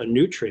is a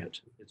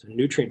nutrient. It's a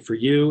nutrient for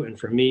you and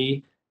for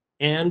me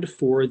and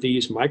for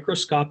these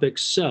microscopic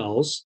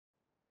cells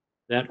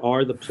that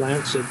are the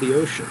plants of the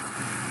ocean.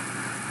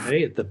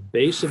 Okay, at the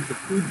base of the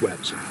food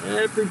web. So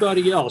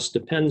everybody else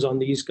depends on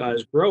these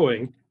guys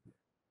growing.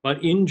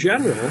 But in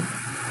general,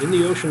 in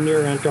the ocean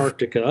near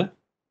Antarctica,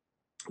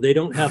 they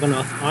don't have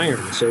enough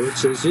iron. So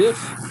it's as if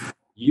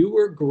you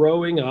were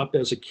growing up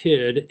as a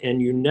kid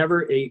and you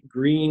never ate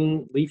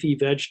green leafy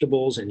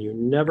vegetables and you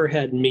never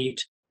had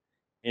meat,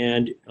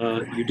 and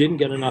you didn't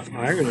get enough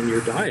iron in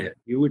your diet.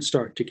 You would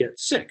start to get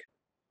sick.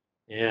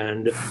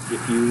 And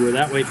if you were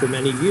that way for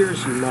many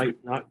years, you might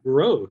not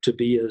grow to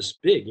be as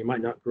big. You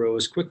might not grow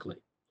as quickly.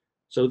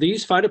 So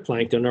these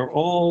phytoplankton are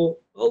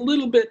all a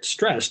little bit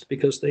stressed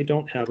because they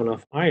don't have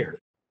enough iron.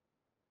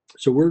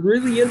 So we're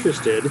really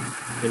interested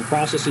in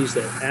processes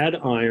that add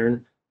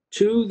iron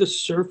to the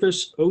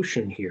surface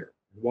ocean here.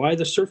 Why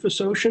the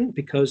surface ocean?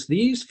 Because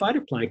these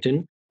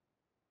phytoplankton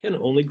can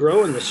only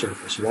grow in the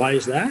surface. Why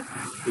is that?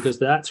 Because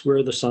that's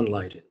where the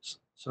sunlight is.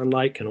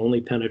 Sunlight can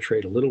only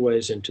penetrate a little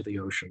ways into the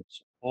ocean.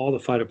 So all the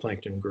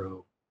phytoplankton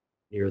grow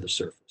near the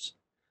surface.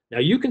 Now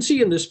you can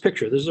see in this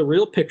picture, this is a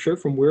real picture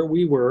from where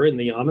we were in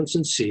the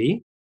Amundsen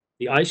Sea.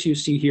 The ice you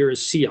see here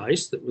is sea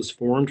ice that was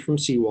formed from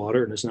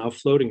seawater and is now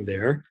floating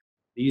there.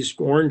 These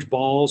orange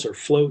balls are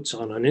floats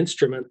on an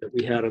instrument that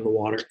we had in the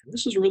water. And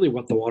this is really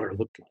what the water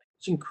looked like.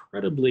 It's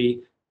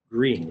incredibly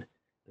green.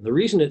 And the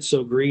reason it's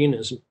so green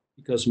is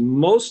because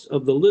most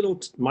of the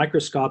little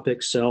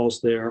microscopic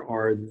cells there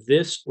are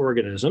this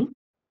organism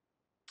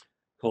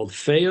called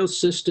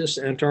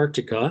Phaeocystis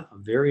antarctica, a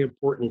very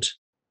important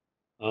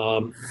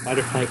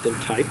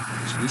phytoplankton type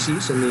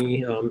species in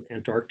the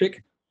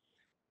Antarctic.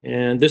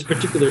 And this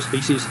particular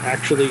species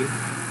actually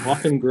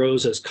often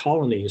grows as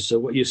colonies. So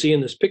what you see in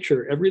this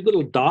picture, every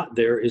little dot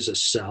there is a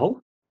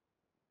cell,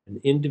 an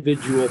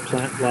individual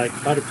plant-like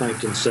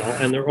phytoplankton cell,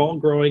 and they're all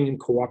growing in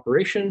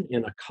cooperation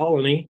in a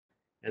colony,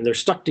 and they're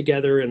stuck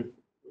together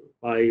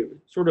by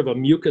sort of a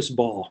mucus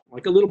ball,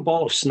 like a little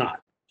ball of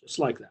snot, just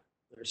like that.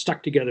 They're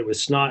stuck together with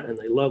snot, and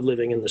they love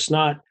living in the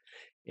snot,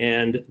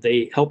 and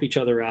they help each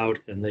other out,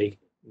 and they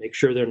make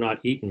sure they're not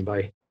eaten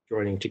by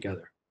joining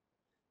together.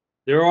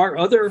 There are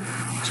other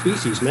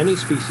species, many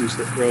species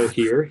that grow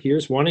here.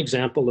 Here's one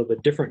example of a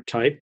different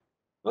type.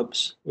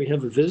 Oops, we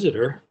have a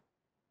visitor.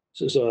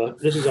 This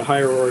is a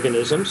higher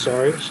organism.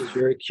 Sorry, she's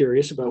very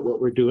curious about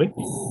what we're doing.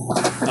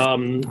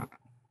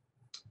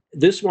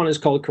 This one is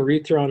called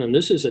Corythron, and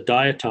this is a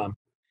diatom.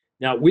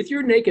 Now, with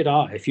your naked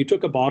eye, if you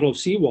took a bottle of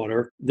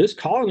seawater, this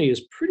colony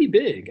is pretty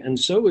big, and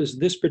so is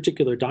this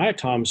particular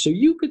diatom. So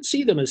you could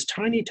see them as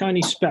tiny,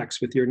 tiny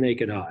specks with your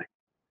naked eye.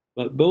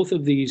 but both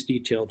of these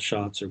detailed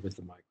shots are with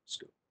the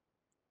microscope.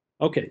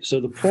 Okay, so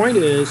the point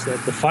is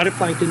that the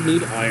phytoplankton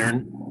need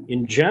iron.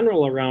 In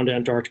general, around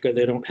Antarctica,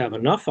 they don't have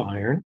enough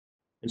iron.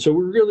 And so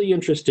we're really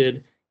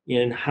interested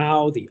in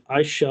how the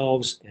ice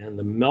shelves and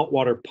the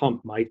meltwater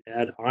pump might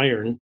add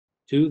iron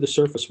to the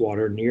surface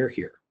water near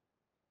here.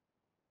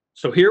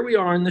 So here we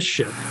are in the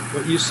ship.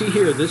 What you see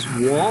here, this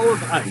wall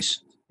of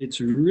ice, it's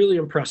really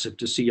impressive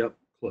to see up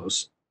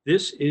close.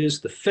 This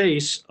is the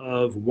face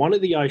of one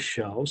of the ice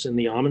shelves in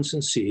the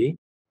Amundsen Sea.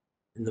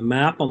 In the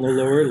map on the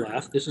lower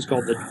left, this is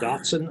called the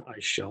Dotson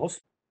Ice Shelf.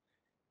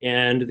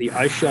 And the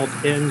ice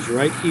shelf ends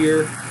right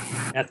here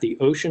at the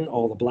ocean.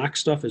 All the black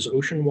stuff is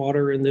ocean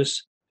water in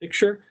this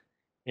picture.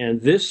 And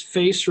this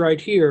face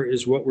right here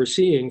is what we're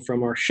seeing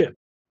from our ship.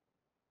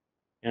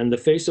 And the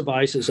face of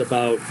ice is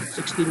about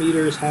 60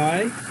 meters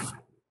high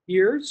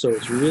here. So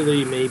it's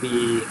really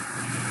maybe,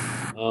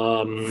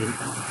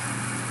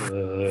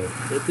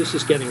 this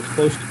is getting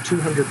close to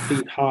 200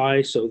 feet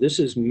high. So this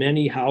is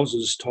many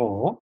houses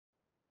tall.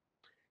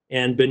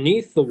 And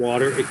beneath the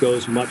water, it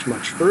goes much,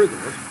 much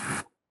further.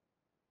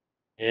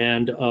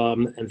 And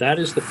that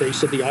is the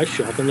face of the ice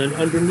shelf. And then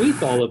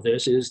underneath all of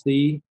this is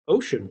the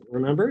ocean.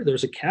 Remember,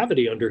 there's a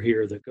cavity under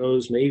here that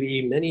goes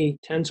maybe many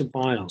tens of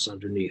miles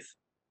underneath.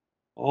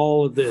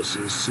 All of this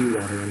is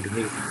seawater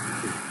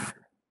underneath.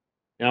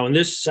 Now, in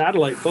this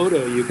satellite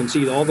photo, you can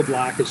see all the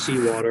black is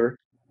seawater.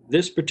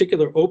 This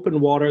particular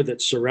open water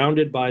that's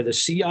surrounded by the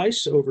sea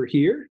ice over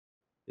here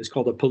is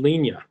called a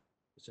polynya.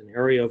 It's an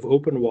area of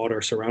open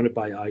water surrounded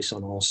by ice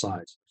on all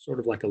sides, sort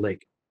of like a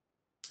lake,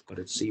 but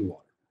it's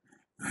seawater.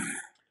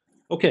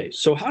 Okay,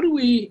 so how do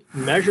we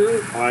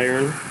measure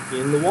iron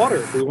in the water?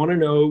 If we want to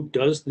know,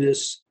 does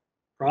this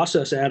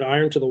process add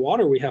iron to the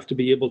water, we have to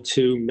be able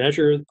to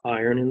measure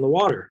iron in the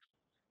water.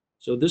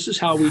 So this is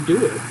how we do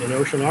it in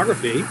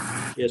oceanography.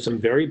 You have some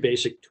very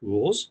basic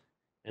tools.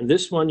 And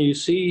this one you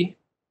see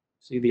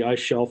the ice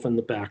shelf in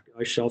the back,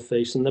 ice shelf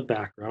face in the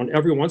background.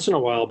 Every once in a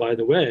while, by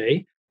the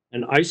way,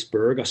 an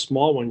iceberg, a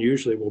small one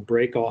usually, will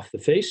break off the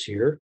face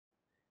here.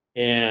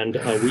 And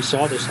we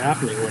saw this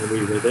happening when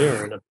we were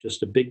there. And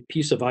just a big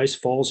piece of ice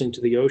falls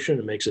into the ocean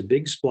and makes a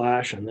big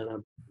splash. And then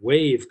a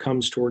wave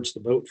comes towards the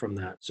boat from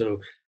that. So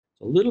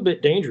it's a little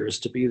bit dangerous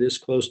to be this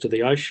close to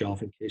the ice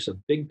shelf in case a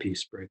big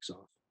piece breaks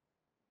off.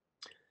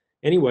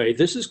 Anyway,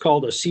 this is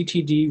called a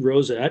CTD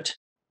rosette.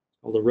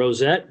 Called a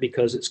rosette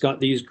because it's got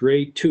these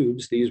gray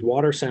tubes, these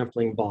water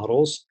sampling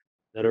bottles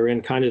that are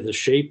in kind of the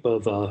shape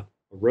of a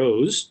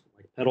rose,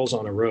 like petals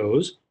on a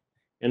rose.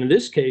 And in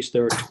this case,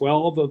 there are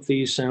 12 of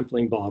these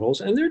sampling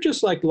bottles, and they're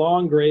just like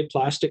long gray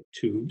plastic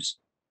tubes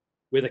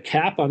with a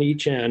cap on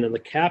each end, and the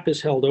cap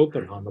is held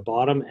open on the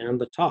bottom and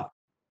the top.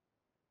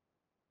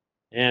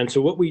 And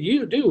so what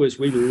we do is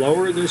we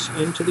lower this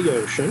into the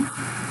ocean.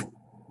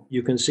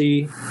 You can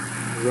see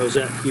the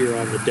rosette here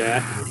on the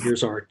deck, and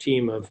here's our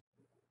team of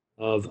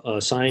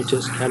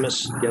scientists,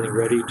 chemists getting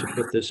ready to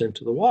put this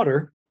into the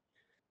water.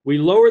 We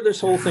lower this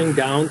whole thing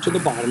down to the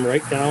bottom,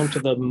 right down to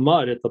the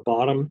mud at the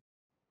bottom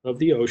of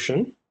the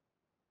ocean.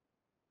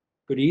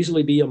 Could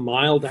easily be a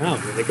mile down,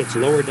 and it gets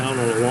lowered down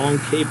on a long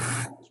cable.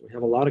 So we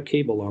have a lot of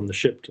cable on the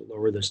ship to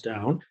lower this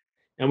down.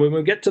 And when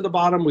we get to the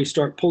bottom, we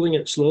start pulling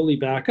it slowly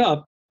back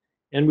up,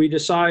 and we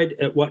decide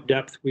at what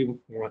depth we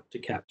want to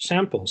catch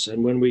samples.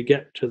 And when we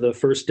get to the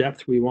first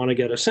depth we want to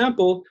get a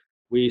sample,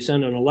 we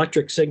send an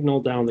electric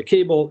signal down the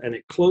cable, and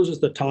it closes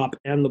the top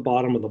and the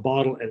bottom of the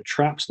bottle and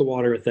traps the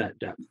water at that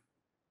depth.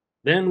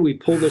 Then we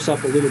pull this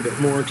up a little bit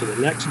more to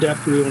the next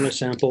depth we want to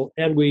sample,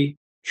 and we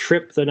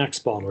trip the next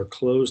bottle or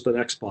close the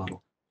next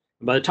bottle.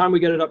 And by the time we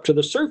get it up to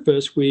the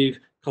surface, we've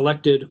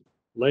collected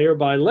layer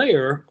by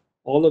layer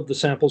all of the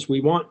samples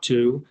we want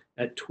to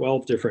at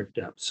 12 different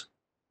depths.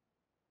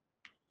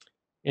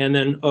 And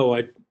then,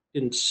 I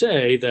didn't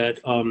say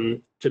that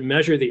to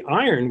measure the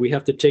iron, we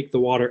have to take the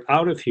water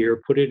out of here,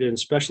 put it in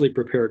specially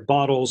prepared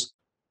bottles,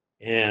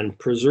 and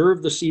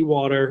preserve the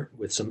seawater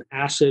with some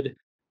acid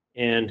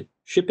and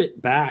ship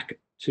it back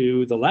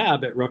to the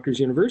lab at Rutgers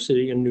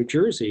University in New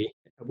Jersey,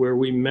 where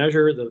we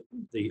measure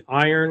the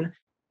iron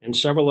and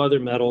several other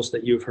metals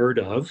that you've heard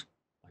of,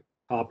 like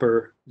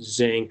copper,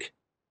 zinc,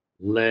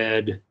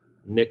 lead,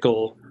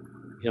 nickel.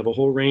 We have a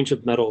whole range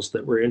of metals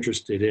that we're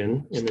interested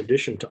in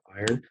addition to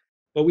iron.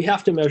 But we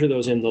have to measure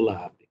those in the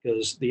lab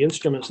because the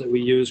instruments that we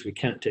use, we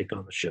can't take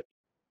on the ship.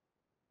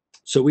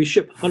 So we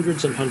ship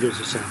hundreds and hundreds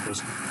of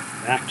samples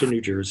back to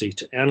New Jersey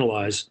to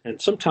analyze.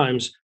 And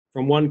sometimes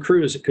from one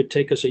cruise, it could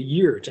take us a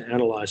year to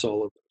analyze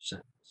all of those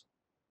samples.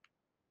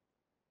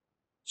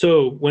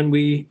 So when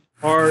we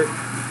are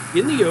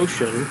in the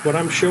ocean, what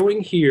I'm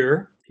showing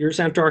here, here's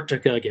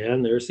Antarctica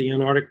again. There's the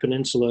Antarctic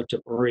Peninsula to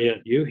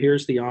orient you.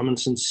 Here's the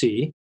Amundsen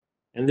Sea.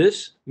 And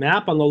this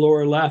map on the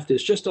lower left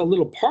is just a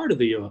little part of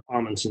the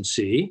Amundsen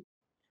Sea.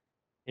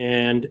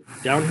 And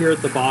down here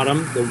at the bottom,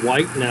 the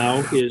white now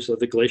is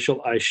the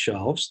glacial ice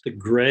shelves. The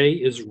gray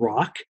is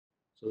rock.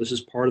 So this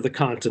is part of the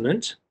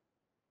continent.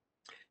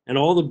 And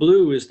all the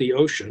blue is the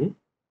ocean.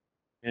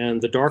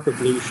 And the darker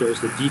blue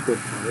shows the deeper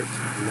parts.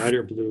 The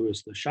lighter blue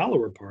is the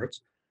shallower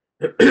parts.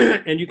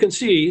 And you can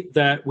see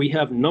that we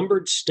have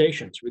numbered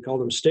stations. We call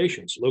them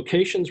stations,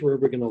 locations where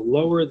we're going to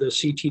lower the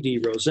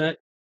CTD rosette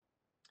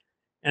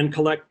and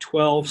collect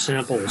 12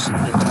 samples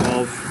at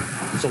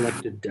 12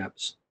 selected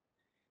depths.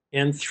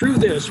 And through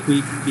this,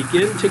 we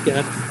begin to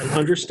get an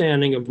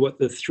understanding of what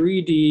the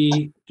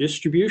 3D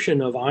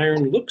distribution of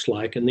iron looks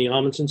like in the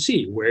Amundsen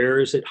Sea. Where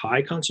is it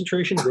high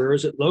concentration? Where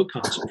is it low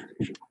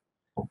concentration?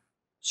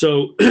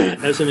 So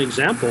as an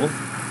example,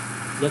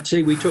 let's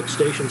say we took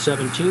station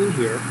 17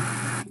 here.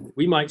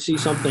 We might see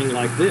something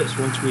like this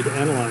once we'd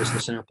analyzed the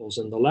samples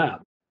in the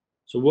lab.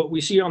 So what we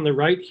see on the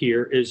right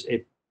here is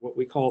what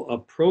we call a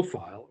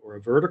profile, or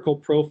a vertical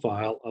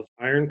profile of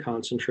iron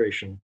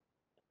concentration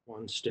at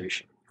one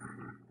station.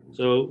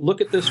 So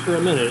look at this for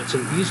a minute. It's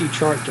an easy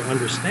chart to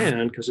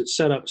understand because it's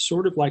set up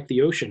sort of like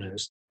the ocean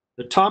is.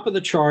 The top of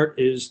the chart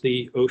is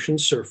the ocean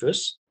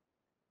surface.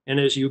 And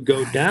as you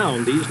go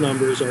down, these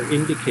numbers are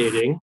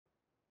indicating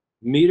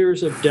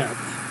meters of depth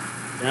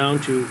down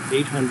to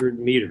 800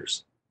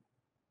 meters.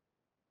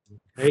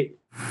 Okay,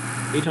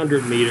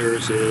 800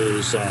 meters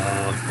is,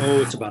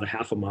 it's about a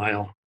half a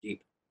mile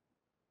deep.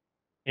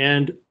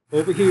 And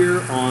over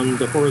here on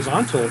the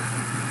horizontal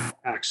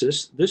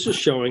axis, this is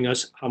showing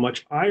us how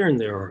much iron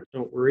there are.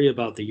 Don't worry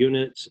about the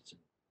units. It's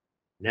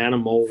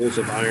nanomoles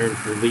of iron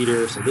per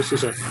liter. So this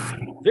is a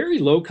very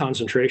low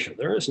concentration.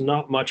 There is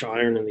not much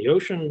iron in the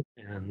ocean,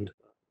 and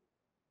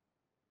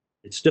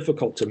it's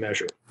difficult to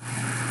measure.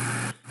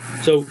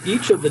 So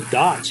each of the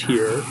dots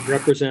here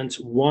represents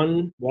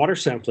one water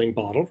sampling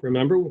bottle.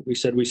 Remember, we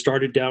said we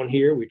started down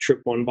here, we trip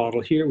one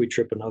bottle here, we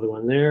trip another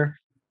one there,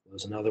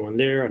 there's another one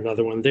there,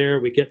 another one there.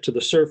 We get to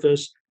the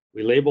surface,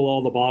 we label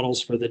all the bottles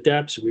for the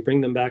depths, we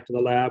bring them back to the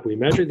lab, we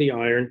measure the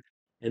iron,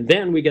 and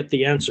then we get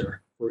the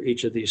answer for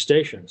each of these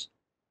stations.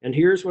 And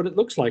here's what it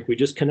looks like. We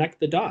just connect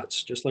the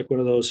dots, just like one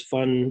of those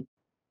fun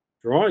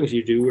drawings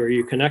you do where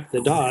you connect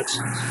the dots,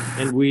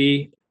 and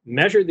we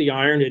measure the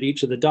iron at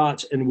each of the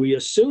dots, and we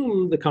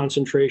assume the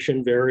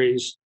concentration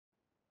varies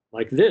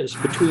like this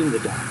between the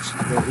dots.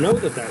 We don't know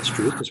that that's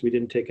true because we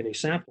didn't take any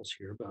samples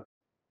here, but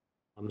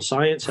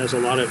science has a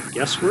lot of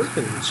guesswork,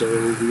 and so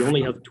we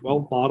only have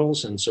 12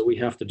 bottles, and so we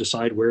have to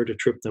decide where to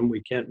trip them.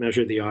 We can't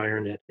measure the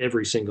iron at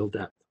every single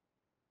depth.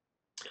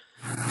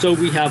 So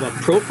we have a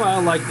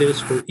profile like this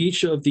for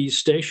each of these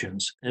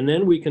stations, and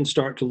then we can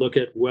start to look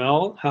at,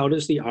 well, how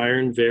does the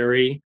iron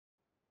vary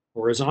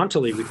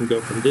horizontally? We can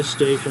go from this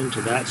station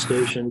to that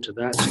station to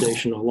that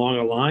station along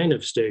a line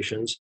of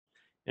stations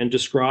and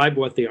describe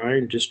what the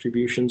iron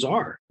distributions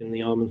are in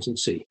the Amundsen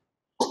Sea.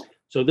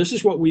 So this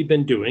is what we've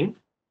been doing.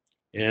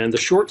 And the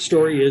short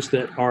story is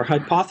that our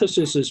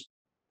hypothesis is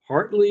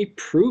partly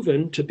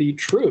proven to be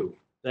true,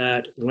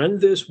 that when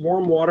this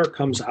warm water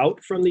comes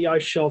out from the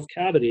ice shelf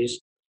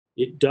cavities,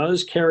 it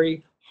does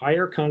carry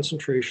higher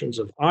concentrations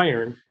of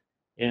iron.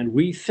 And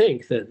we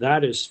think that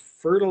that is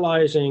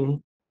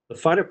fertilizing the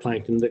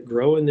phytoplankton that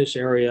grow in this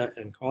area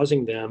and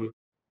causing them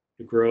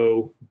to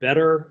grow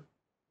better,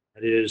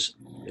 that is,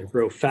 they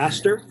grow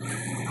faster.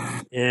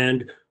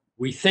 And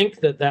we think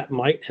that that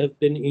might have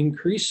been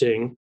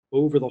increasing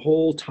over the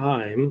whole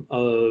time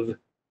of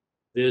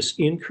this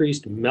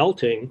increased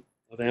melting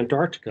of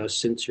Antarctica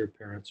since your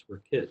parents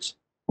were kids.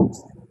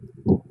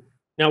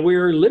 Now,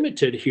 we're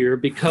limited here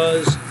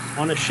because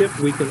on a ship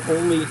we can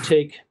only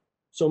take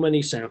so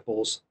many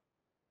samples,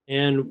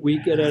 and we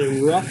get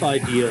a rough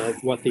idea of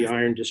what the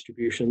iron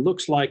distribution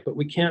looks like, but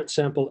we can't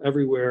sample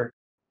everywhere,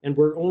 and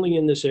we're only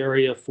in this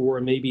area for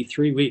maybe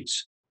 3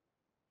 weeks.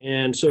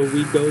 And so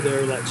we go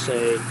there, let's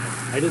say,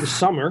 height of the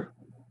summer,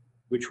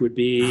 which would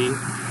be,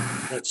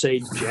 let's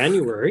say,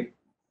 January,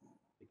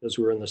 because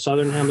we're in the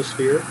southern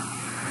hemisphere.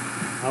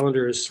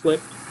 Calendar is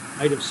flipped.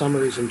 Height of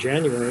summer is in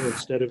January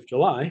instead of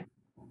July.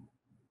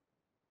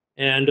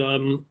 And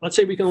let's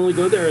say we can only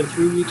go there in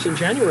 3 weeks in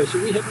January,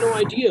 so we have no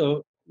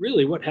idea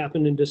really what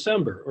happened in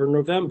December or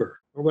November,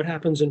 or what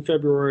happens in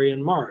February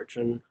and March.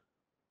 And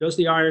does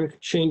the iron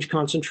change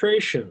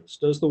concentrations?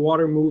 Does the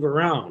water move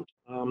around?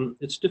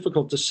 It's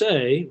difficult to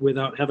say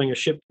without having a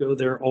ship go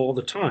there all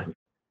the time.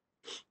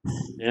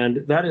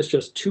 And that is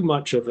just too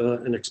much of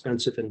an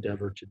expensive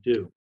endeavor to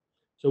do.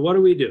 So what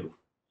do?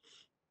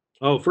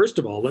 Oh, first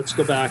of all, let's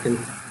go back and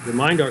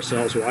remind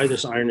ourselves why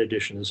this iron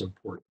addition is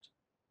important.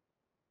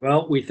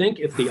 Well, we think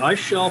if the ice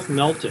shelf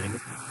melting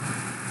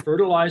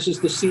fertilizes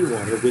the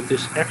seawater with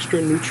this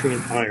extra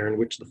nutrient iron,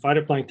 which the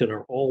phytoplankton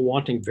are all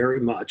wanting very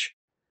much,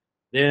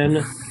 then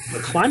the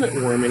climate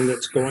warming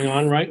that's going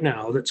on right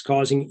now that's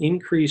causing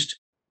increased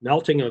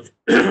melting of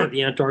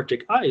the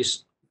Antarctic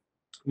ice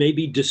may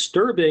be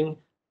disturbing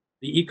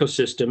the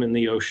ecosystem in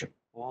the ocean.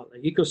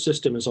 The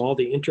ecosystem is all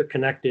the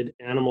interconnected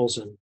animals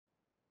and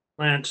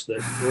plants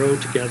that grow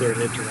together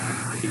and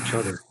interact with each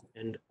other,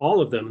 and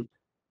all of them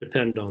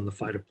depend on the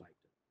phytoplankton.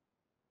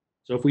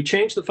 So if we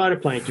change the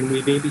phytoplankton,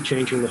 we may be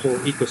changing the whole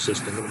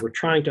ecosystem, and we're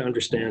trying to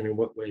understand in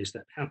what ways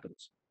that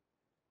happens.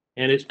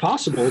 And it's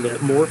possible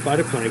that more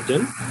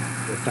phytoplankton,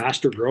 or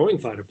faster growing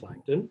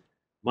phytoplankton,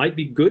 might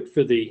be good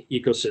for the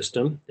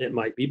ecosystem. It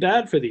might be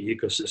bad for the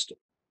ecosystem.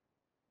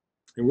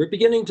 And we're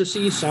beginning to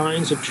see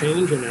signs of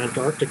change in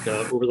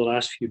Antarctica over the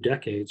last few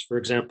decades. For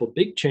example,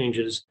 big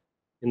changes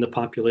in the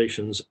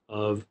populations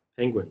of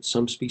penguins.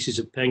 Some species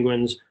of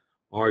penguins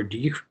are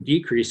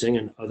decreasing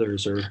and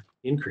others are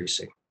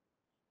increasing.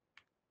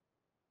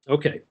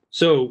 Okay,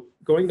 so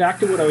going back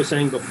to what I was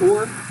saying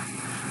before,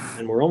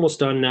 and we're almost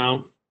done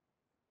now,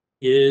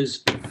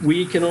 is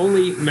we can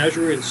only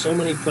measure in so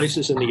many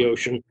places in the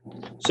ocean.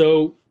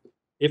 So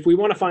if we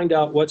want to find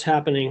out what's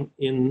happening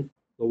in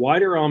the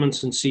wider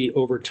Amundsen Sea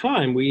over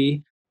time,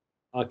 we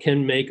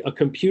can make a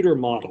computer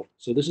model.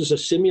 So this is a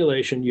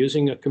simulation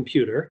using a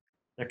computer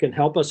that can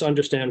help us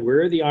understand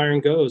where the iron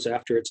goes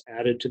after it's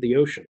added to the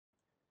ocean.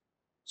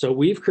 So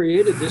we've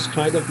created this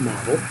kind of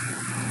model.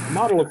 A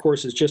model, of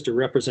course, is just a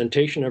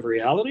representation of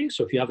reality.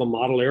 So if you have a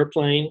model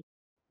airplane,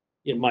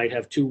 it might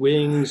have two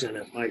wings and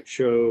it might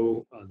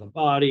show the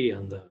body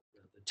and the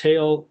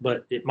tail,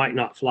 but it might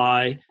not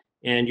fly,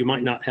 and you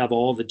might not have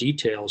all the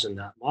details in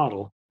that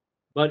model,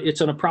 but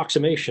it's an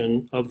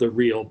approximation of the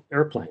real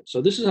airplane.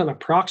 So this is an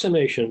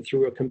approximation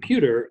through a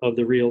computer of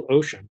the real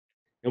ocean.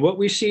 And what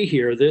we see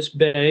here, this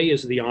bay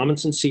is the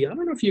Amundsen Sea. I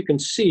don't know if you can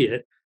see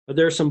it, but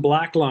there are some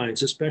black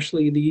lines,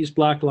 especially these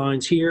black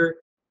lines here.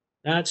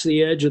 That's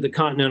the edge of the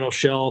continental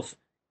shelf.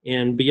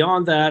 And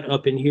beyond that,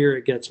 up in here,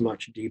 it gets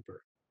much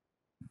deeper.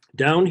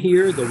 Down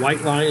here, the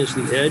white line is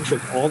the edge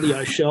of all the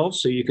ice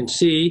shelves. So you can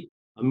see,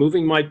 I'm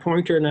moving my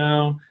pointer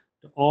now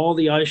to all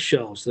the ice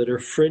shelves that are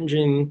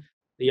fringing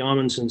the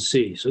Amundsen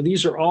Sea. So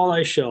these are all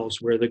ice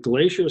shelves where the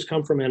glaciers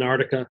come from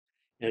Antarctica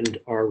and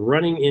are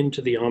running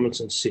into the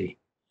Amundsen Sea.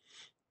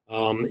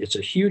 It's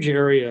a huge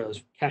area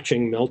of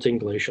catching melting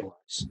glacial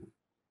ice.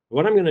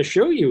 What I'm going to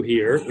show you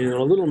here in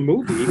a little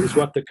movie is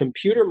what the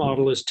computer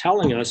model is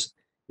telling us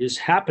is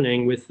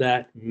happening with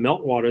that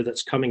meltwater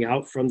that's coming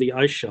out from the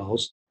ice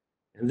shelves.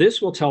 And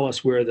this will tell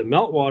us where the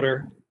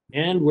meltwater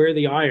and where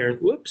the iron,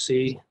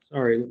 whoopsie,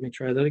 sorry, let me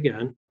try that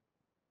again,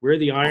 where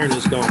the iron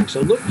is going.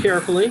 So look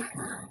carefully.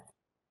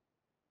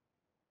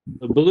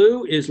 The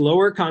blue is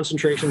lower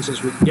concentrations.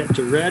 As we get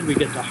to red, we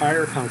get to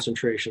higher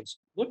concentrations.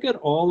 Look at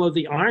all of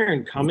the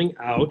iron coming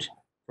out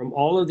from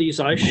all of these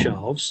ice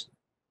shelves.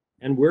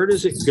 And where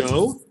does it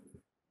go?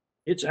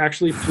 It's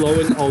actually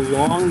flowing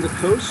along the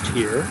coast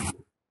here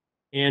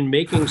and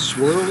making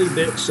swirly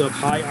bits of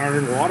high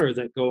iron water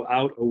that go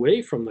out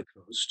away from the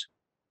coast.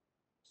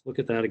 Let's look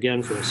at that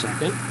again for a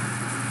second.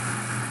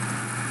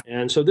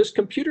 And so this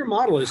computer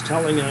model is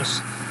telling us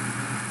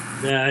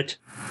that,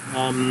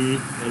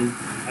 and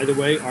by the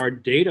way, our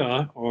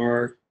data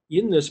are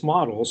in this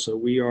model, so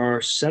we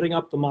are setting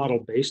up the model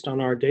based on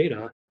our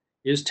data,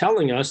 is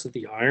telling us that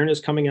the iron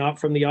is coming out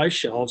from the ice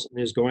shelves and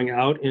is going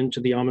out into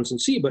the Amundsen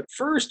Sea. But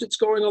first, it's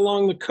going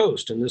along the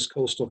coast in this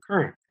coastal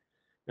current.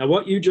 Now,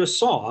 what you just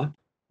saw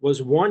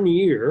was 1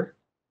 year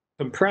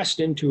compressed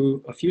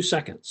into a few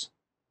seconds.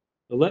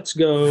 So let's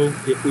go,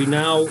 if we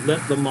now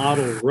let the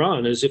model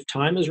run as if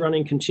time is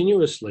running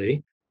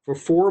continuously for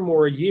 4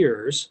 more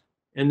years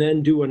and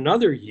then do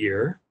another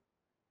year,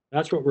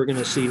 that's what we're going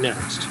to see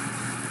next.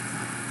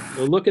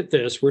 So look at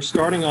this. We're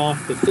starting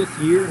off the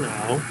 5th year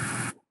now.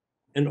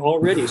 And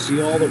already,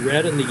 see all the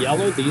red and the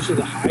yellow? These are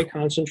the high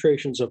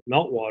concentrations of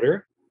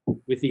meltwater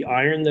with the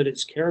iron that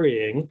it's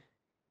carrying,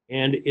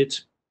 and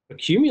it's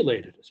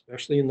accumulated,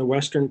 especially in the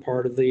western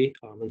part of the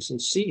Amundsen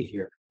Sea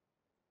here.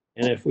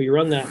 And if we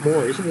run that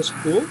more, isn't this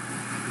cool?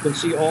 You can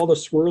see all the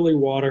swirly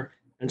water,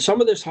 and some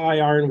of this high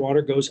iron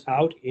water goes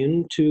out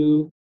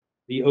into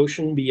the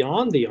ocean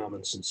beyond the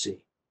Amundsen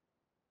Sea.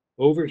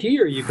 Over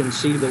here, you can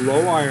see the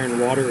low iron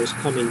water is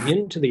coming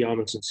into the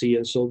Amundsen Sea,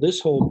 and so this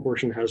whole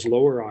portion has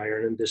lower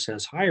iron and this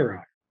has higher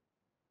iron.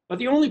 But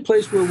the only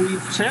place where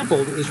we've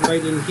sampled is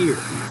right in here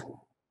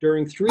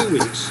during 3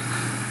 weeks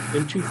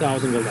in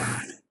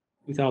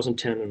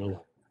 2010 and 11.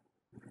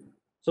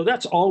 So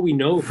that's all we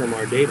know from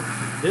our data.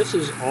 This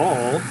is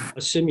all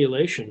a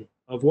simulation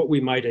of what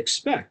we might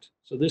expect.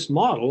 So this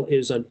model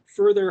is a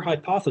further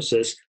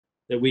hypothesis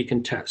that we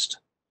can test.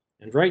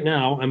 And right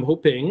now, I'm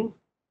hoping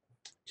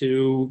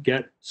to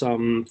get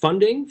some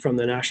funding from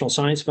the National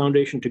Science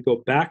Foundation to go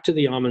back to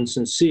the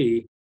Amundsen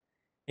Sea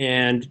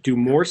and do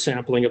more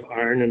sampling of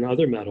iron and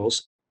other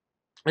metals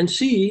and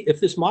see if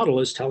this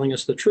model is telling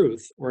us the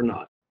truth or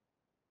not.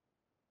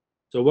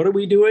 So what are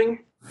we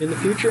doing in the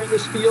future in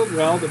this field?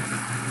 Well, the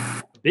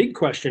big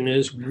question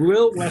is,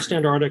 will West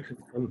Antarctica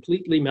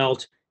completely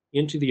melt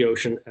into the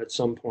ocean at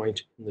some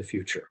point in the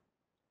future?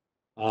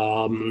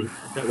 That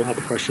we'll have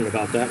a question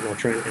about that, and I'll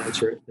try and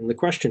answer it in the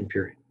question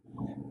period.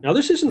 Now,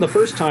 this isn't the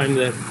first time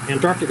that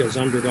Antarctica has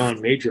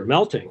undergone major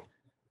melting.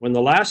 When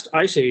the last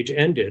ice age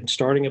ended,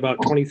 starting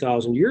about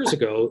 20,000 years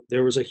ago,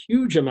 there was a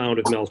huge amount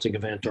of melting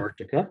of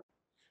Antarctica.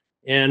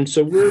 And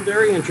so we're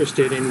very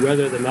interested in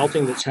whether the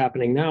melting that's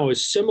happening now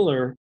is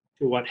similar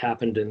to what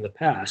happened in the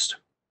past.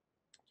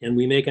 And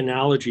we make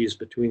analogies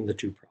between the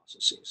two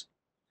processes.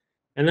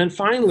 And then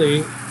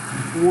finally,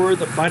 for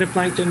the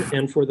phytoplankton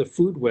and for the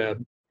food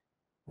web,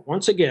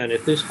 once again,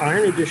 if this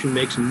iron addition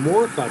makes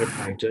more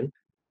phytoplankton,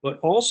 but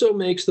also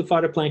makes the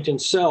phytoplankton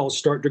cells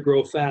start to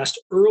grow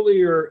fast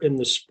earlier in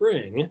the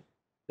spring,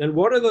 then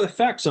what are the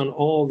effects on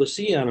all the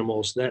sea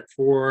animals that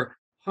for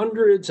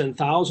hundreds and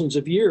thousands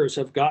of years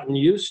have gotten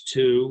used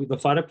to the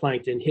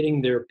phytoplankton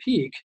hitting their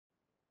peak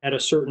at a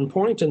certain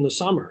point in the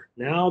summer?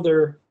 Now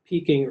they're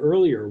peaking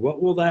earlier.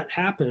 What will that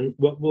happen?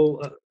 What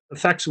will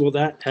effects will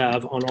that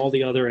have on all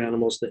the other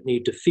animals that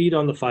need to feed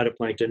on the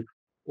phytoplankton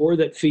or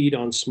that feed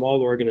on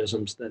small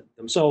organisms that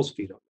themselves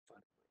feed on the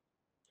phytoplankton?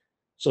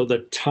 So the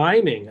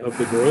timing of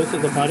the growth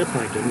of the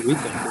phytoplankton, we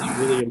think, is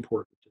really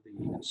important to the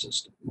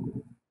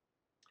ecosystem.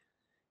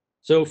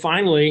 So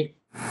finally,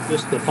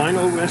 just the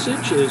final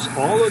message is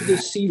all of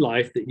this sea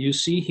life that you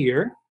see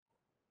here,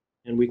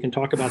 and we can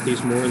talk about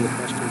these more in the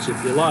questions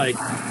if you like,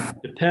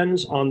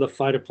 depends on the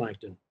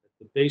phytoplankton at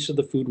the base of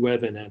the food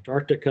web in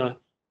Antarctica.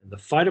 And the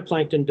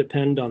phytoplankton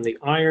depend on the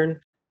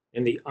iron,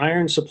 and the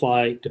iron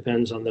supply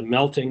depends on the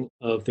melting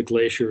of the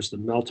glaciers, the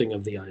melting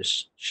of the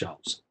ice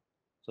shelves.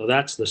 So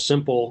that's the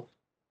simple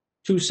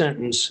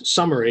two-sentence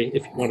summary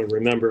if you want to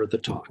remember the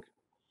talk.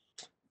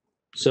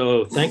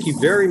 So thank you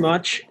very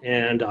much,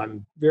 and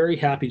I'm very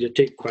happy to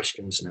take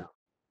questions now.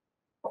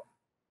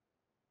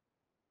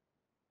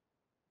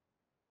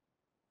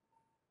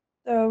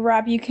 So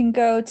Rob, you can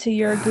go to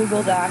your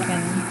Google Doc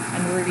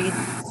and read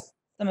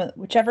some of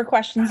whichever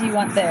questions you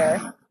want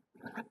there.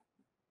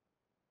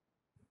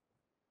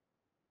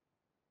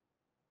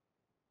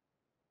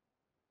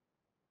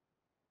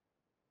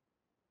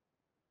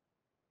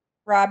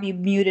 Rob, you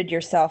muted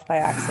yourself by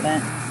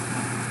accident.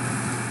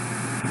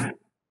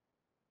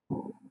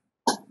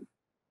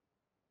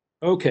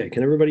 Okay,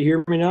 can everybody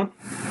hear me now?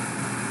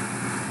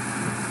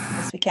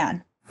 Yes, we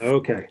can.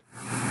 Okay.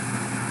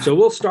 So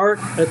we'll start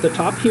at the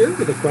top here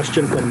with a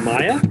question from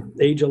Maya,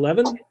 age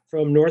 11,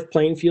 from North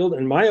Plainfield.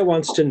 And Maya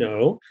wants to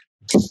know,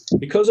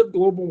 because of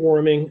global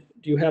warming,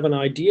 do you have an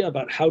idea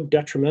about how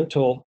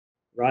detrimental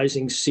the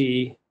rising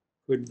sea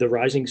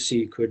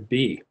could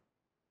be?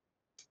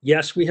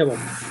 Yes, we have a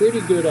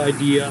pretty good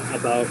idea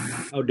about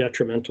how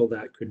detrimental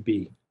that could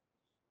be.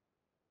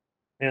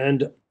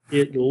 And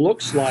it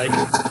looks like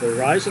the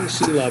rising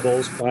sea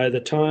levels, by the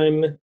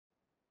time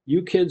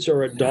you kids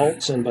are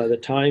adults and by the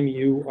time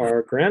you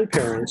are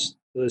grandparents,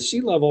 the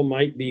sea level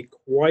might be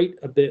quite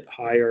a bit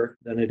higher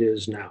than it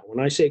is now.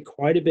 When I say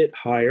quite a bit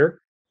higher,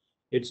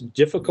 it's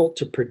difficult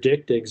to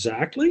predict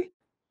exactly,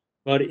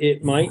 but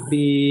it might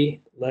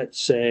be,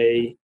 let's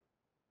say,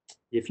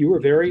 if you were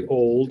very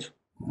old,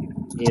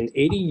 in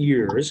 80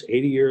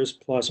 years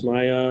plus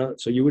Maya,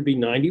 so you would be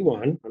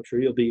 91. I'm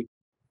sure you'll be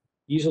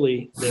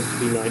easily live to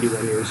be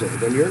 91 years old.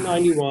 When you're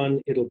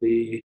 91, it'll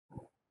be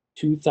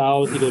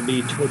 2000, it'll be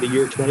the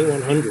year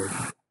 2100.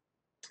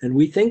 And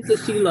we think the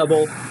sea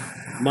level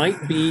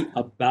might be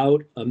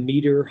about a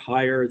meter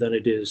higher than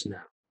it is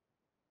now.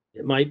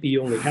 It might be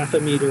only half a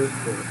meter, or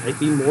it might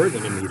be more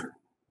than a meter.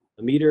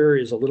 A meter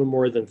is a little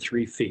more than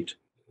 3 feet.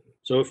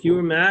 So if you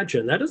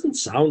imagine, that doesn't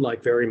sound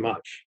like very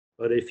much,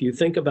 but if you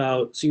think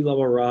about sea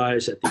level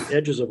rise at the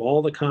edges of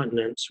all the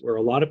continents where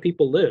a lot of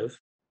people live,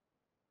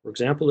 for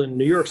example, in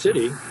New York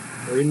City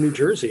or in New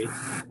Jersey,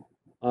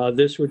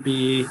 this would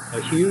be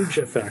a huge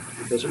effect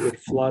because it would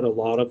flood a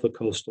lot of the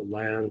coastal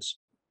lands.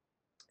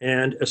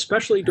 And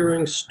especially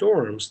during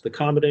storms, the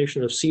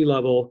combination of sea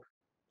level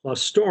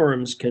plus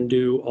storms can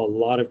do a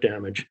lot of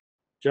damage.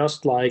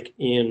 Just like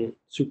in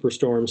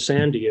Superstorm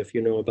Sandy, if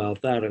you know about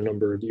that, a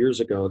number of years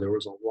ago, there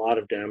was a lot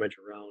of damage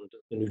around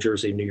the New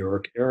Jersey, New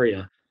York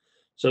area.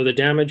 So the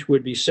damage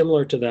would be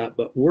similar to that,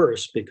 but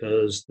worse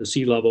because the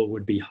sea level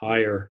would be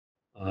higher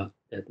at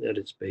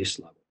its base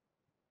level.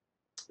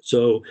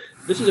 So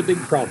this is a big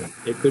problem.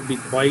 It could be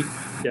quite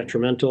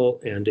detrimental,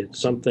 and it's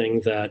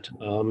something that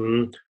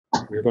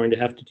we're going to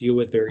have to deal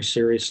with very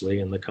seriously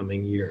in the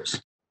coming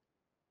years.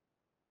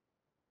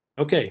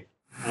 Okay,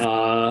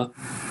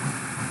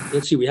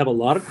 let's see. We have a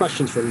lot of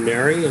questions from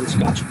Mary in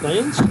Scotch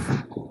Plains.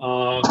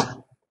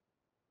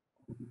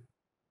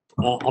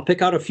 I'll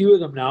pick out a few of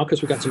them now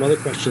because we've got some other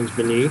questions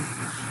beneath.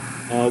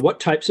 What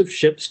types of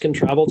ships can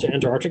travel to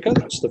Antarctica?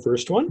 That's the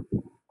first one.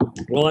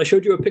 Well, I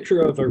showed you a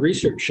picture of a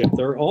research ship.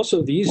 There are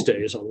also these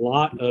days a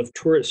lot of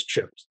tourist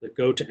ships that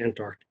go to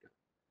Antarctica.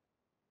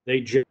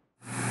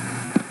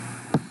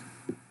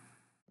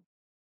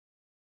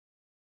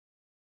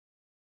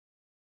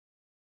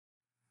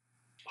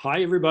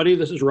 Hi, everybody.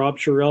 This is Rob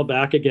Sherrell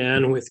back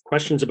again with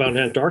questions about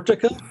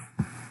Antarctica.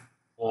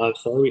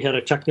 Sorry, we had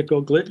a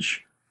technical glitch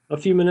a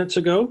few minutes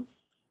ago.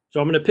 So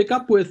I'm going to pick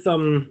up with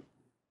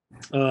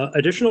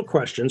additional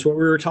questions. What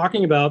we were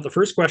talking about, the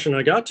first question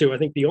I got to, I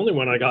think the only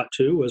one I got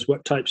to, was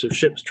what types of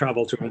ships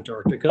travel to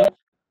Antarctica.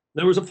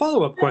 There was a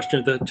follow-up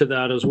question to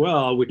that as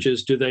well, which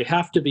is, do they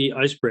have to be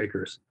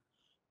icebreakers?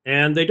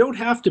 And they don't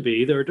have to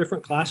be. There are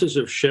different classes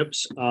of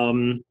ships.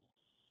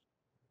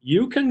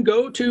 You can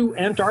go to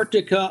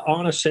Antarctica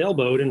on a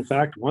sailboat. In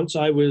fact, once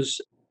I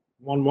was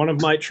on one of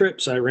my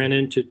trips, I ran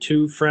into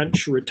 2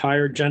 French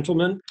retired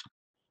gentlemen,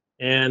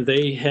 and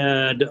they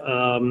had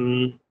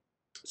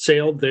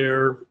sailed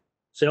their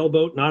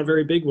sailboat, not a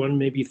very big one,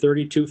 maybe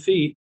 32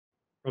 feet,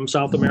 from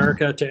South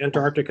America to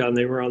Antarctica, and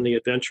they were on the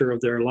adventure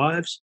of their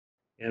lives.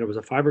 And it was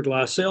a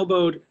fiberglass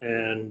sailboat,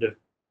 and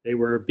they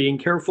were being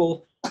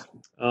careful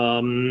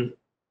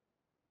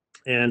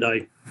And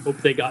I hope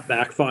they got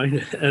back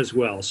fine as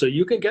well. So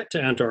you can get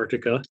to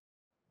Antarctica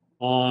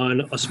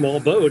on a small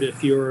boat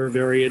if you're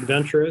very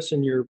adventurous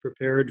and you're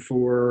prepared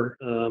for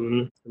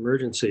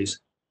emergencies.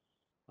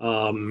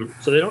 So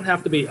they don't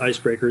have to be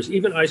icebreakers.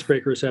 Even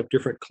icebreakers have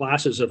different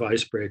classes of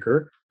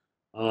icebreaker.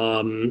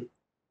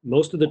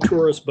 Most of the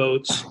tourist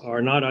boats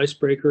are not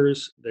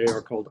icebreakers. They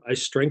are called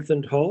ice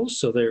strengthened hulls.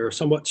 So they are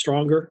somewhat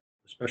stronger,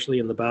 especially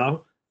in the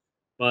bow,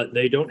 but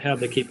they don't have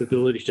the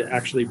capability to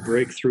actually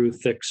break through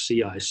thick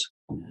sea ice.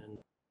 And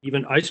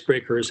even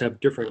icebreakers have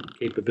different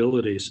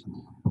capabilities.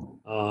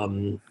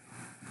 And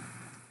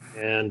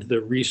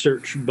the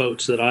research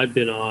boats that I've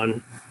been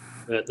on,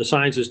 that the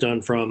science is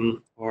done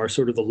from, are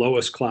sort of the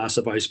lowest class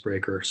of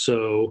icebreaker.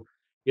 So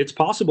it's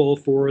possible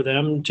for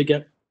them to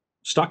get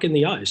stuck in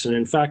the ice. And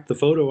in fact, the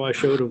photo I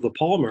showed of the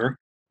Palmer,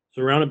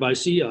 surrounded by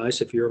sea ice,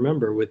 if you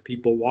remember, with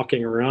people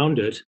walking around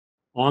it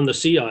on the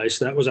sea ice,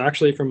 that was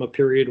actually from a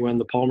period when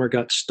the Palmer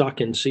got stuck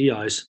in sea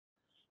ice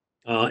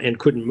and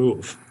couldn't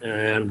move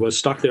and was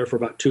stuck there for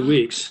about 2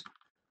 weeks.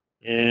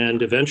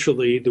 And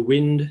eventually the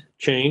wind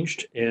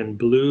changed and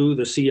blew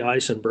the sea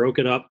ice and broke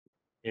it up,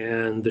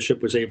 and the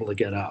ship was able to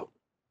get out.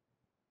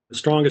 The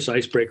strongest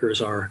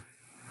icebreakers are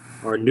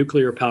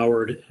nuclear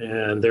powered,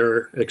 and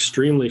they're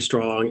extremely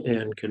strong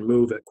and can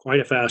move at quite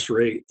a fast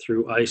rate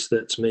through ice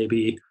that's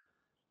maybe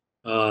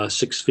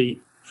 6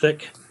 feet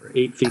thick or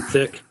 8 feet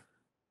thick.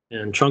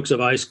 And chunks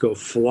of ice go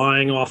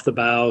flying off the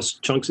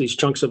bows. These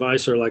chunks of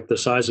ice are like the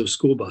size of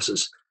school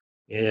buses,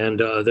 and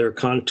they're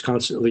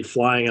constantly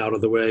flying out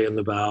of the way in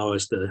the bow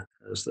as the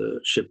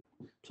ship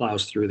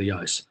plows through the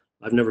ice.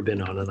 I've never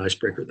been on an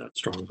icebreaker that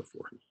strong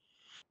before.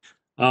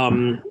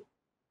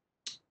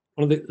 One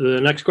of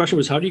the next question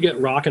was, how do you get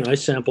rock and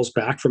ice samples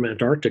back from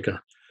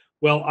Antarctica?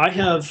 Well, I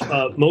have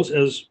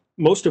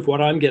most of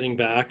what I'm getting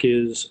back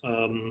is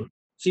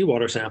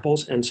seawater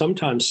samples and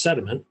sometimes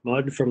sediment,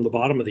 mud from the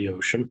bottom of the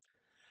ocean.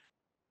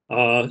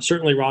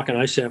 Certainly rock and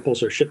ice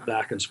samples are shipped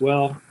back as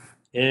well,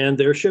 and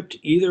they're shipped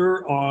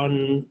either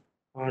on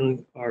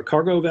our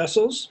cargo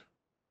vessels,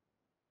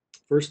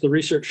 first the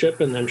research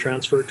ship and then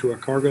transferred to a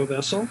cargo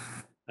vessel.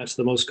 That's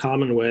the most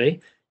common way.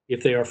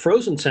 If they are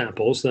frozen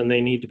samples, then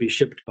they need to be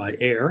shipped by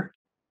air,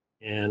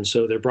 and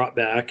so they're brought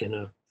back in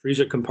a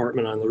freezer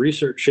compartment on the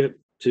research ship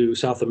to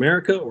South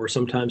America or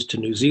sometimes to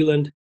New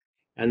Zealand,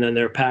 and then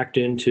they're packed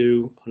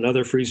into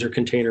another freezer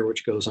container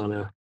which goes on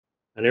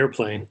an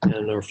airplane,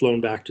 and they're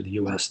flown back to the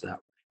US that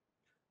way.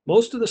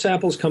 Most of the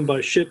samples come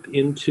by ship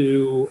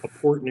into a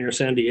port near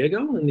San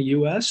Diego in the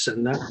US,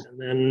 and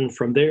then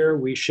from there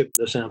we ship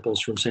the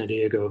samples from San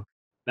Diego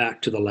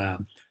back to the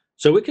lab.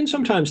 So it can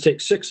sometimes take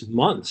 6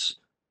 months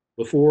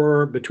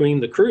between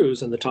the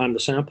cruise and the time the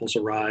samples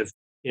arrive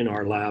in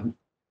our lab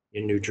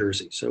in New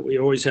Jersey. So we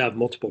always have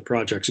multiple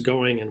projects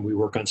going, and we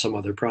work on some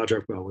other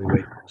project while we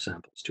wait for the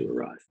samples to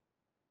arrive.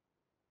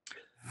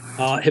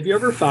 Have you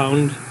ever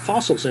found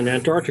fossils in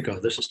Antarctica?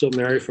 This is still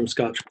Mary from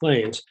Scotch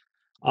Plains.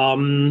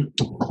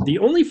 The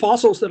only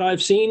fossils that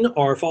I've seen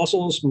are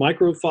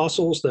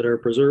microfossils that are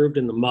preserved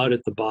in the mud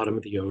at the bottom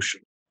of the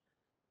ocean.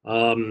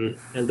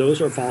 And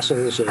those are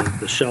fossils of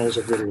the shells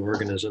of little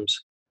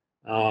organisms.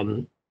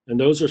 And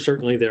those are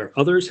certainly there.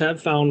 Others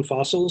have found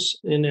fossils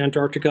in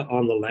Antarctica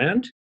on the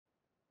land.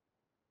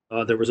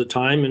 There was a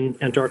time in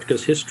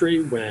Antarctica's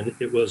history when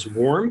it was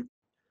warm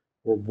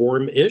or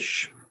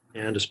warm-ish,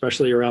 and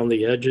especially around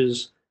the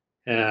edges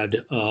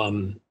had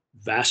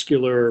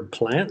vascular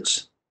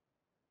plants,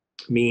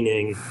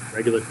 meaning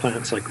regular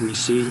plants like we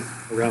see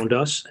around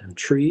us, and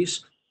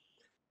trees.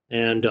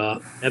 And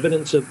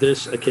evidence of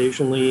this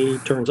occasionally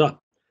turns up.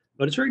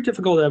 But it's very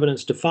difficult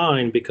evidence to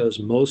find because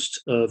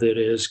most of it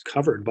is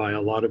covered by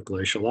a lot of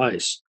glacial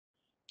ice.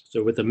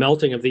 So with the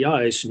melting of the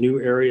ice,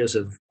 new areas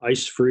of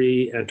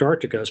ice-free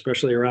Antarctica,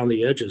 especially around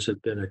the edges,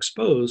 have been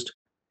exposed,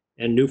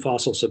 and new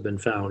fossils have been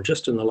found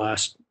just in the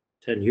last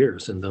 10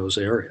 years in those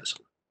areas.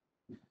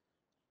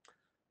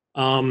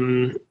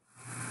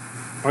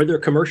 Are there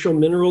commercial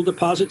mineral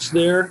deposits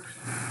there?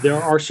 There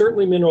are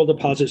certainly mineral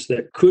deposits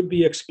that could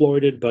be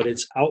exploited, but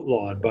it's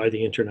outlawed by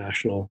the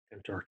International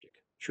Antarctic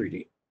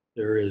Treaty.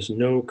 There is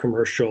no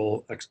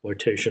commercial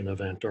exploitation of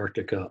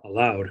Antarctica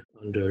allowed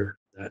under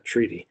that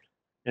treaty.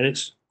 And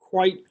it's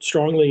quite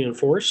strongly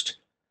enforced.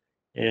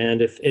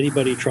 And if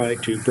anybody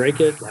tried to break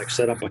it, like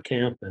set up a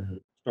camp and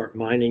start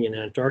mining in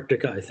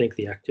Antarctica, I think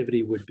the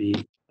activity would be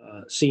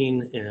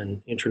seen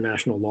and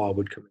international law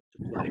would come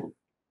into play.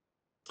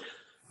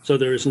 So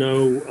there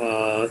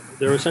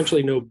are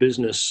essentially no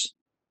business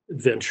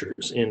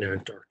ventures in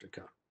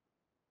Antarctica.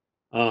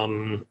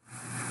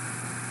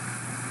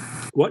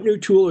 What new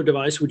tool or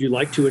device would you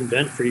like to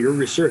invent for your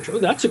research? Oh,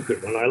 that's a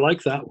good one. I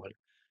like that one.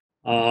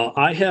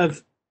 I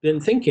have been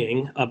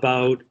thinking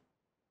about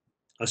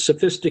a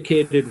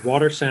sophisticated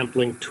water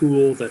sampling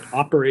tool that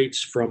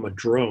operates from a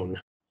drone,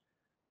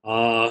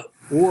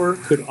 or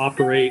could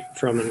operate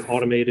from an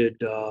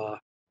automated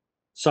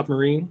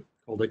submarine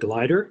called a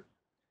glider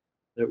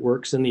that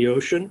works in the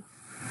ocean.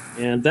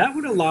 And that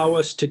would allow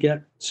us to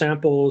get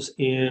samples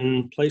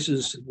in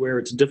places where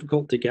it's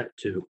difficult to get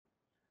to.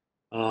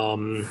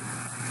 in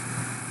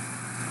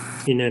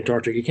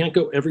Antarctica. You can't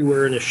go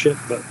everywhere in a ship,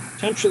 but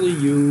potentially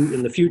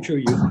in the future,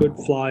 you could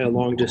fly a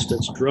long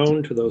distance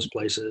drone to those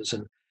places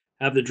and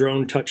have the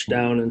drone touch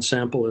down and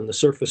sample in the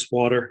surface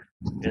water,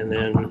 and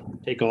then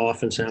take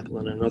off and sample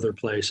in another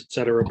place, et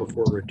cetera,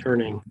 before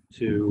returning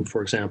to,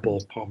 for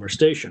example, Palmer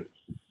Station,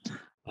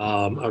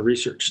 a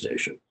research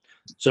station.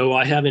 So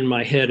I have in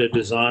my head a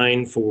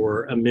design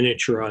for a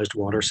miniaturized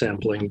water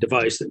sampling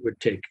device that would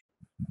take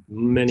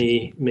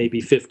many,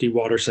 maybe 50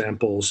 water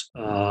samples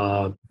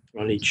on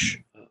each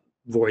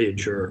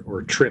voyage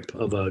or trip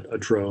of a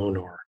drone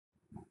or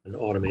an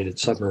automated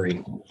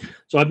submarine.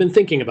 So I've been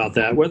thinking about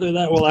that, whether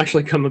that will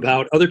actually come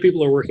about. Other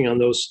people are working on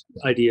those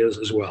ideas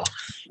as well.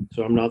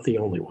 So I'm not the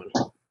only one.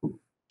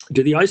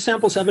 Do the ice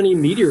samples have any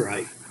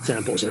meteorite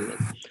samples in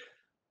them?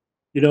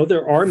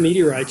 There are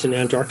meteorites in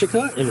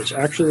Antarctica, and it's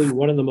actually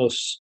one of the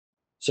most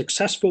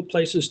successful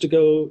places to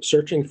go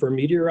searching for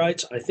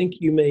meteorites. I think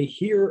you may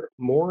hear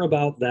more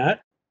about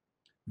that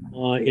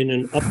in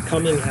an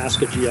upcoming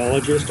Ask a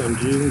Geologist on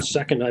June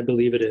 2nd, I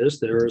believe it is.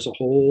 There is a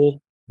whole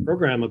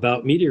program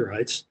about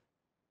meteorites,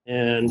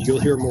 and you'll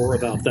hear more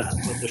about that.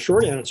 But the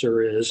short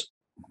answer is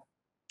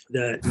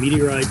that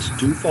meteorites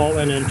do fall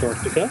in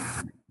Antarctica.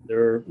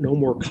 They're no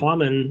more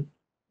common.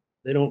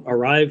 They don't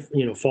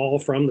fall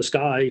from the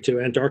sky to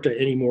Antarctica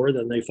any more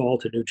than they fall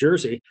to New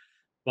Jersey,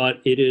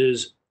 but it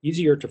is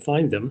easier to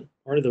find them.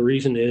 Part of the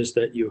reason is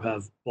that you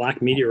have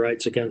black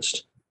meteorites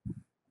against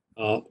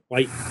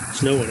white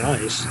snow and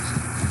ice,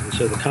 and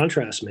so the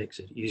contrast makes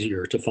it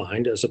easier to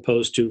find, as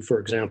opposed to, for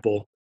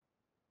example,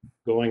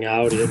 going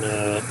out in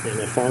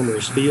a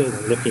farmer's field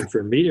and looking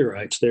for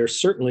meteorites. They're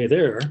certainly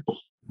there,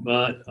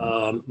 but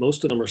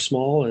most of them are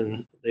small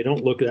and they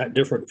don't look that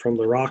different from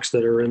the rocks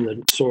that are in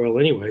the soil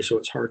anyway, so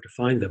it's hard to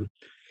find them.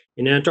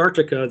 In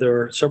Antarctica,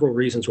 there are several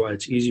reasons why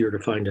it's easier to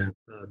find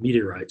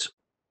meteorites,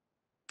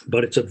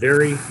 but it's a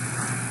very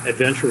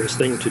adventurous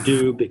thing to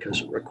do because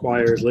it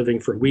requires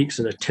living for weeks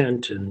in a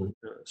tent in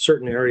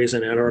certain areas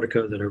in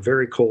Antarctica that are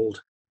very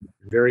cold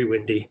and very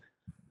windy.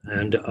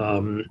 And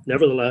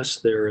nevertheless,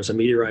 there is a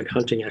meteorite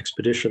hunting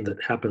expedition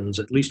that happens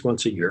at least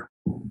once a year.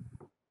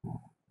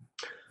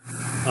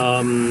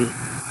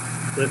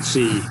 Let's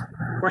see.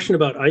 Question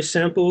about ice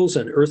samples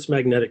and Earth's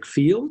magnetic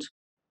field,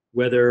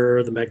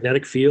 whether the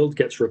magnetic field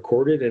gets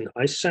recorded in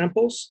ice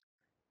samples.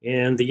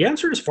 And the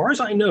answer, as far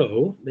as I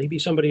know, maybe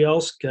somebody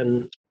else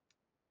can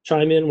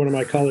chime in, one of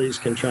my colleagues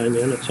can chime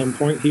in at some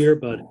point here,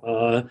 but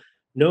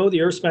no,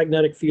 the Earth's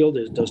magnetic field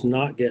does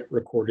not get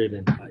recorded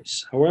in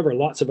ice. However,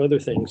 lots of other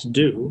things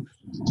do.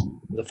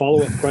 The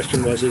follow-up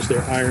question was, is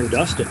there iron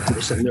dust in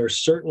ice? And there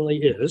certainly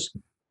is,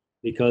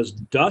 because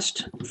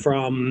dust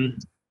from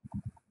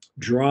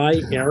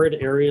dry,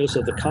 arid areas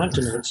of the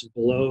continents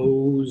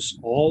blows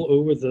all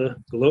over the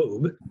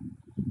globe,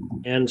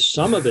 and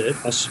some of it,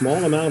 a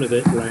small amount of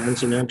it,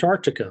 lands in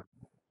Antarctica.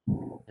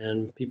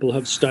 And people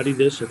have studied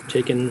this, have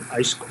taken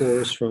ice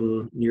cores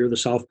from near the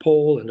South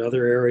Pole and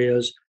other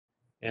areas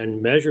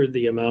and measured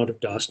the amount of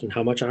dust and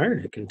how much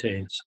iron it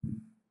contains.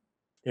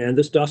 And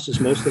this dust is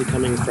mostly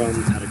coming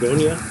from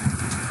Patagonia,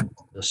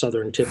 the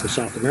southern tip of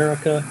South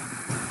America,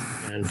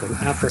 and from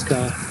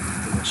Africa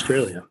and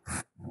Australia.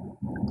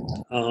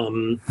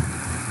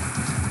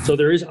 So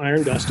there is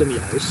iron dust in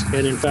the ice.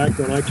 And in fact,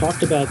 when I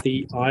talked about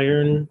the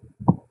iron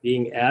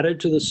being added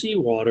to the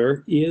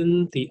seawater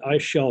in the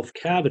ice shelf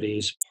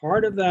cavities,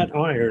 part of that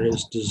iron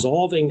is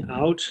dissolving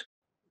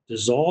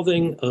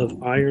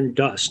of iron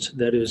dust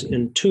that is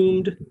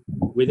entombed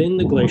within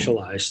the glacial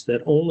ice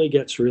that only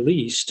gets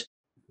released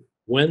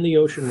when the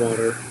ocean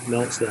water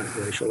melts that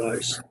glacial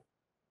ice.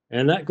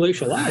 And that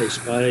glacial ice,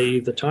 by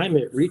the time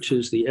it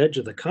reaches the edge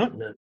of the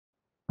continent,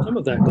 some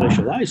of that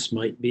glacial ice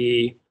might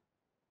be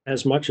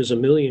as much as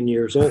 1 million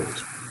years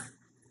old.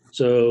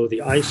 So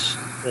the ice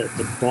at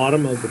the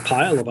bottom of the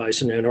pile of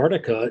ice in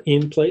Antarctica,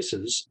 in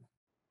places,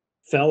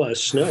 fell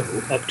as snow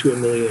up to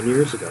 1 million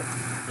years ago.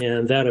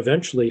 And that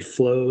eventually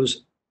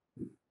flows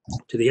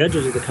to the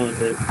edges of the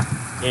continent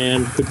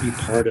and could be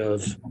part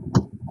of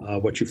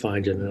what you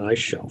find in an ice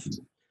shelf.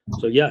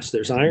 So yes,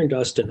 there's iron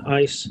dust in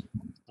ice.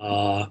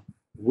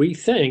 We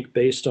think,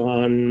 based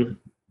on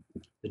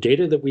the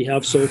data that we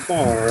have so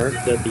far,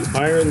 that the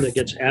iron that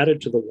gets added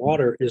to the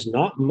water is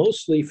not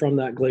mostly from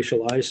that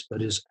glacial ice,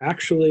 but is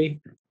actually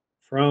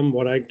from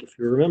if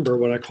you remember,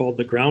 what I called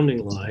the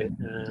grounding line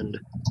and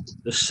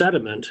the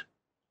sediment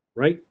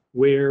right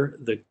where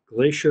the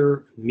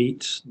glacier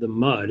meets the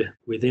mud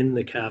within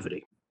the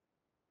cavity.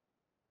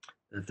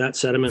 That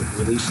sediment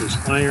releases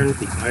iron.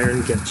 The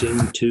iron gets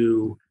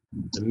into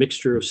the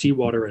mixture of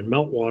seawater and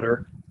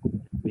meltwater.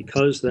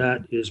 Because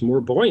that is more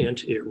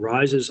buoyant, it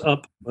rises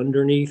up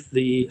underneath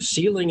the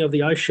ceiling of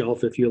the ice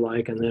shelf, if you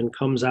like, and then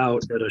comes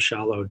out at a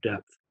shallow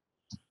depth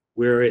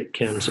where it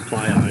can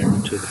supply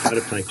iron to the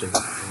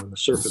phytoplankton on the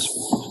surface.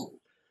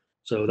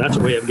 So that's a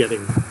way of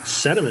getting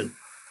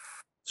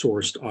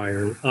sediment-sourced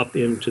iron up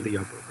into the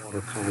upper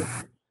water column.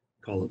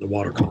 Call it the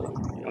water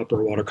column. The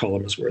upper water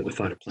column is where the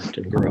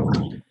phytoplankton grow.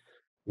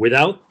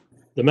 Without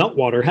the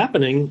meltwater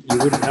happening, you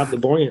wouldn't have the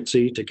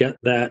buoyancy to get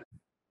that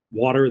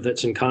water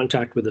that's in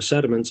contact with the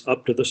sediments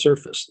up to the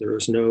surface. There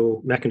is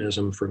no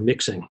mechanism for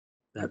mixing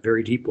that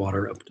very deep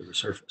water up to the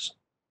surface.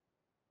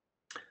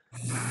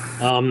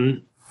 We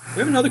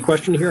have another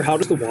question here. How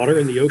does the water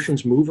in the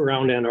oceans move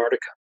around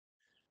Antarctica?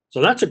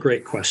 So that's a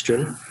great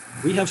question.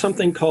 We have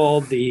something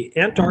called the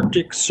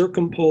Antarctic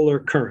Circumpolar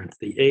Current,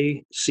 the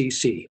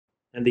ACC.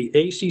 And the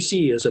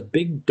ACC is a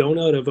big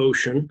donut of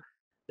ocean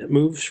that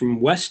moves from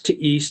west to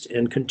east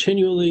and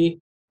continually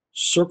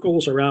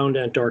circles around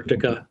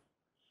Antarctica.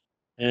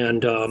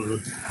 And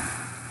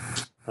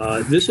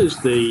this is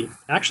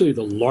actually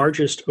the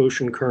largest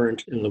ocean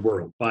current in the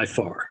world by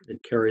far.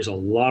 It carries a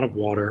lot of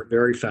water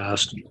very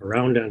fast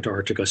around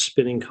Antarctica,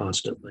 spinning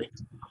constantly.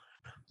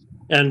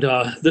 And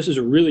this is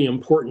a really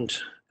important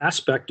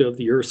aspect of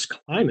the Earth's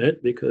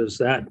climate because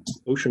that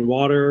ocean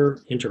water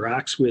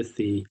interacts with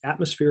the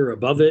atmosphere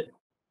above it.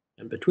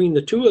 And between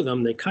the two of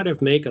them, they kind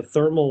of make a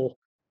thermal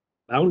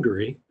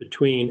boundary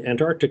between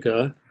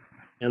Antarctica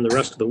and the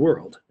rest of the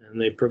world. And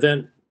they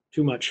prevent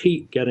too much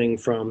heat getting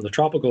from the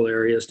tropical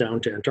areas down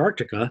to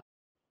Antarctica.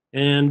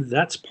 And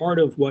that's part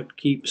of what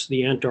keeps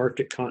the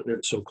Antarctic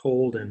continent so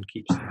cold and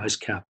keeps the ice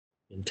cap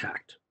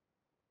intact.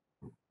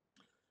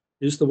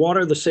 Is the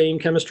water the same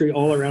chemistry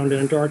all around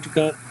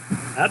Antarctica?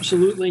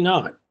 Absolutely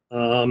not.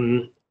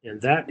 And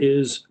that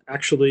is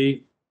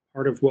actually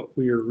part of what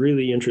we are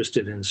really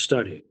interested in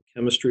studying,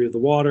 chemistry of the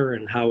water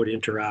and how it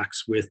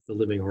interacts with the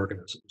living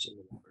organisms in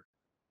the water.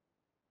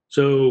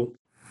 So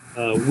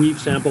we've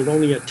sampled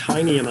only a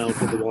tiny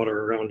amount of the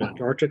water around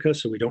Antarctica,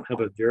 so we don't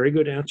have a very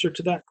good answer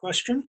to that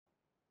question.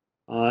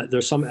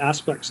 There's some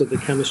aspects of the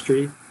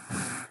chemistry,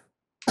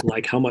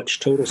 like how much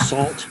total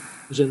salt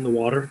is in the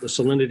water, the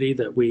salinity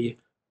that we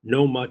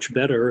know much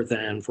better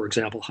than, for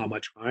example, how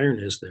much iron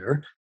is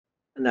there.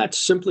 And that's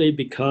simply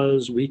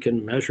because we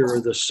can measure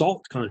the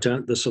salt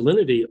content, the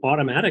salinity,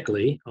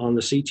 automatically on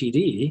the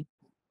CTD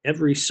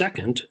every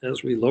second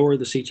as we lower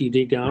the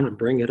CTD down and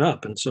bring it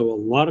up. And so a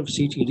lot of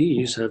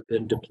CTDs have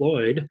been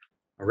deployed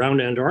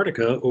around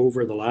Antarctica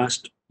over the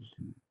last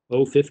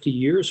 50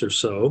 years or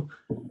so.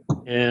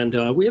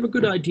 And we have a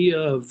good idea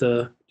of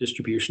the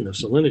distribution of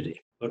salinity.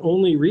 But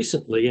only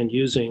recently, and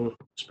using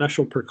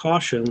special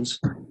precautions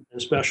and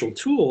special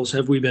tools,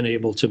 have we been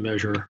able to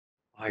measure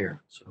iron.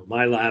 So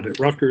my lab at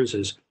Rutgers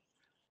is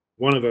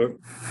one of a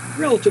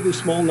relatively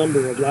small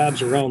number of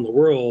labs around the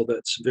world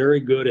that's very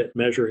good at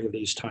measuring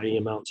these tiny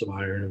amounts of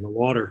iron in the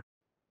water.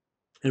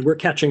 And we're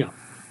catching up.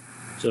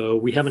 So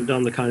we haven't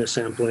done the kind of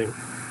sampling,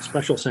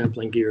 special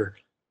sampling gear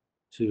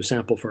to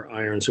sample for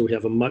iron. So we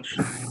have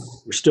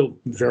we're still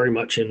very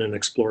much in an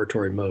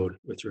exploratory mode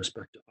with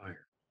respect to iron.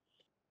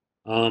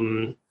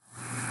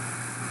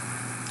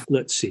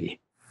 Let's see.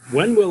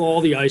 When will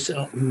all the ice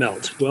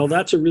melt? Well,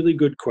 that's a really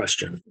good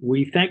question.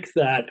 We think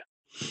that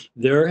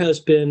there has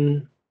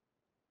been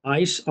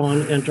ice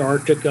on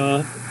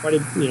Antarctica,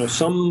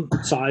 some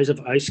size of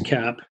ice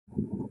cap,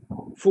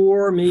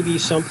 for maybe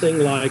something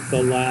like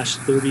the last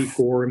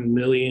 34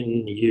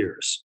 million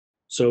years.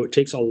 So it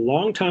takes a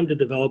long time to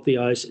develop the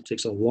ice. It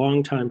takes a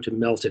long time to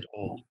melt it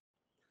all.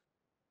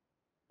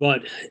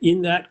 But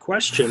in that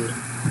question,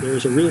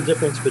 there's a real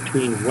difference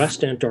between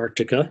West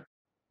Antarctica,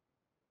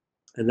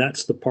 and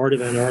that's the part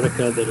of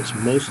Antarctica that is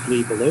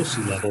mostly below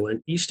sea level,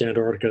 and East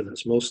Antarctica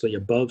that's mostly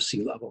above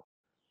sea level.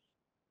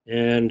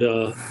 And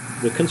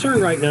the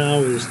concern right now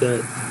is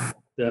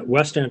that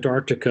West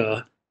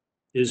Antarctica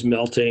is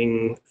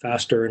melting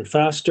faster and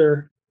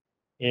faster,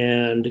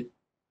 and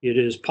it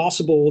is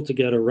possible to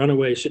get a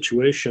runaway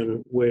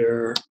situation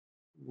where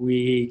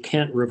we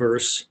can't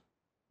reverse,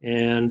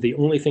 and the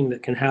only thing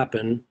that can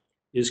happen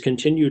is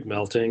continued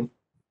melting,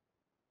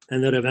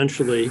 and that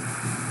eventually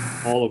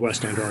all of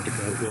West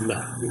Antarctica will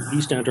melt.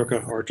 East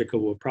Antarctica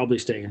will probably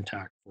stay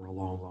intact for a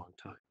long, long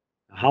time.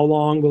 How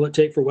long will it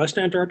take for West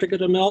Antarctica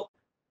to melt?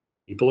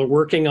 People are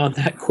working on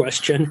that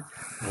question.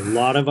 A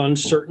lot of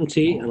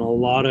uncertainty and a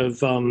lot of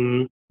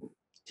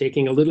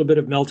taking a little bit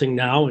of melting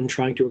now and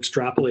trying to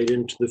extrapolate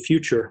into the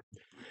future.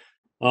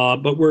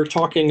 But we're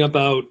talking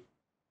about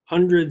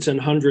hundreds and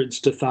hundreds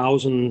to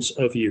thousands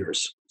of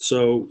years.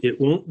 So it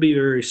won't be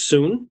very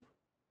soon,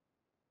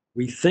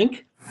 we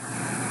think,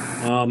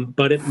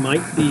 but it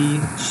might be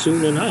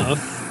soon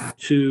enough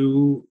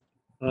to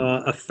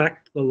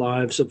affect the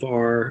lives of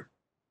our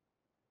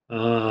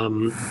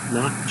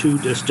not too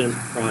distant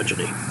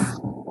progeny.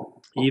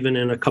 Even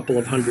in a couple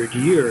of hundred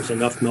years,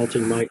 enough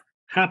melting might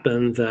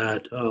happen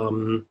that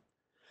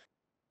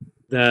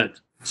that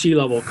sea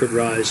level could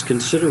rise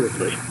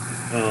considerably,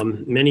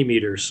 many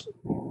meters,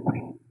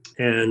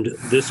 and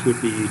this would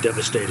be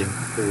devastating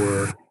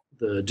for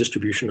the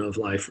distribution of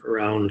life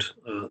around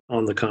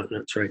on the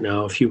continents right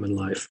now, of human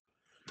life.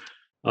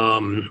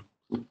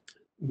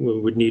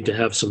 We would need to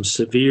have some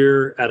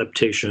severe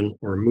adaptation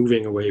or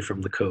moving away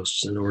from the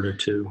coasts in order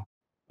to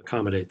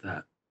accommodate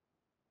that.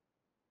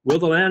 Will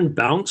the land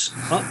bounce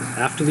up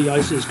after the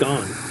ice is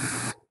gone?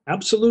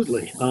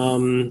 Absolutely.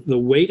 The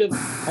weight of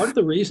part of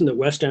the reason that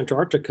West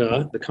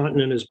Antarctica, the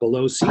continent, is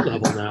below sea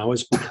level now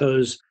is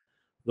because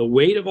the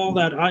weight of all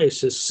that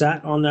ice has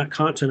sat on that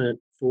continent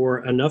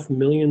for enough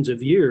millions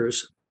of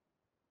years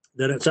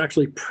that it's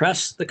actually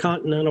pressed the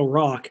continental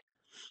rock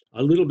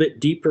a little bit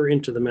deeper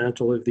into the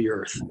mantle of the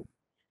Earth.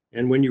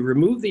 And when you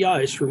remove the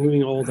ice,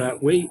 removing all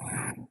that weight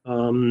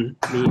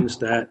means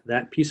that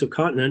that piece of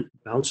continent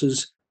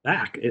bounces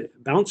back.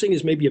 Bouncing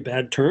is maybe a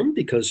bad term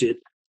because it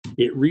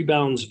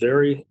rebounds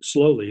very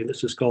slowly.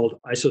 This is called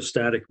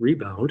isostatic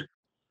rebound.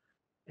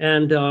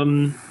 And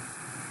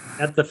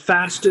at the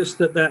fastest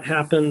that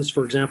happens,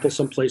 for example,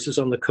 some places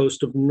on the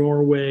coast of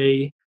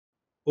Norway,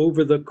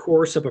 over the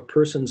course of a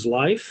person's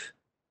life,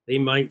 they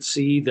might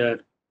see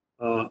that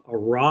a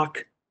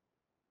rock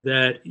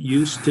that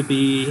used to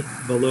be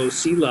below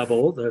sea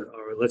level,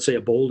 or let's say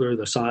a boulder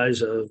the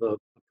size of a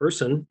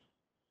person,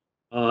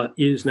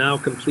 is now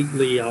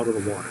completely out of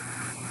the water.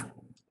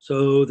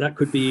 So that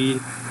could be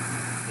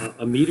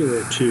a meter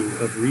or two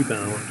of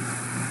rebound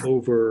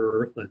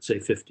over, let's say,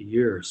 50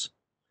 years.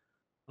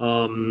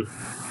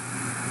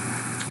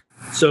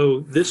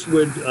 So this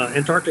would,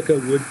 Antarctica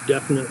would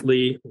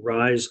definitely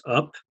rise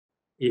up.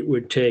 It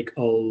would take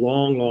a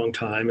long, long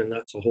time, and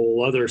that's a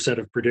whole other set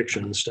of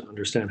predictions to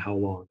understand how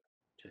long it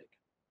would take.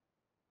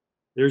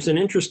 There's an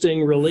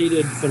interesting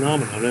related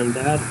phenomenon, and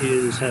that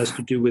has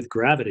to do with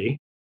gravity.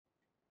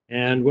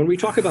 And when we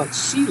talk about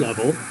sea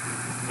level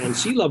and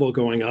sea level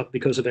going up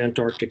because of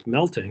Antarctic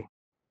melting,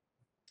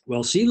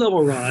 well, sea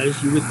level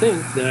rise, you would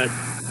think that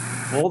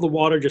all the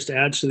water just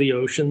adds to the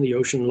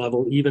ocean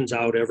level evens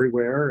out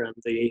everywhere, and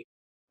the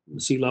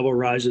sea level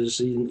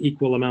rises in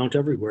equal amount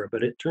everywhere.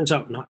 But it turns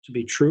out not to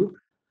be true.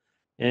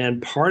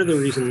 And part of the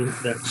reason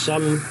that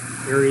some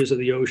areas of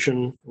the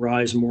ocean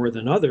rise more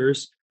than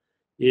others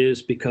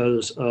is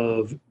because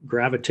of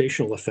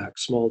gravitational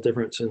effects, small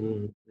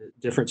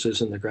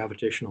differences in the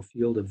gravitational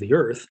field of the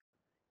Earth,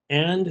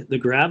 and the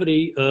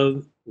gravity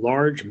of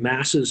large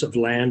masses of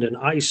land and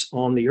ice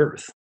on the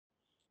Earth.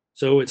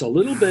 So it's a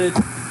little bit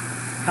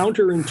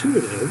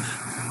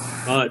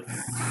counterintuitive, but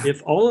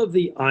if all of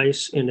the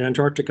ice in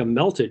Antarctica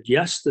melted,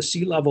 yes, the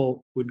sea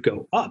level would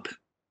go up,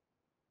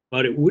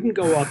 but it wouldn't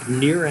go up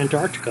near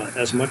Antarctica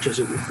as much as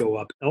it would go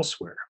up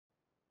elsewhere.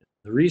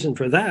 The reason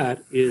for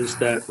that is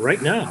that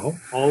right now,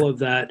 all of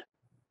that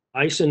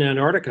ice in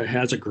Antarctica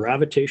has a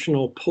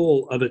gravitational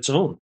pull of its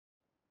own.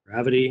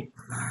 Gravity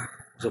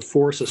is a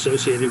force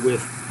associated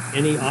with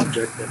any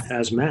object that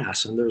has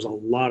mass, and there's a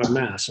lot of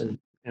mass in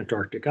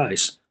Antarctic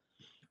ice.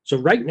 So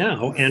right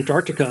now,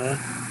 Antarctica,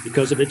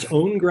 because of its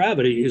own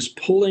gravity, is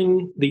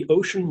pulling the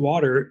ocean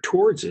water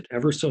towards it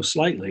ever so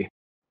slightly.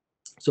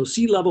 So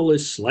sea level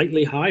is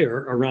slightly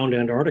higher around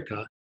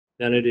Antarctica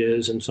than it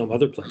is in some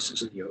other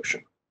places in the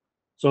ocean.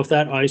 So if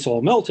that ice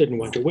all melted and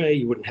went away,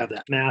 you wouldn't have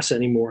that mass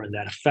anymore, and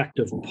that effect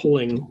of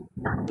pulling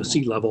the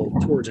sea level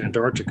towards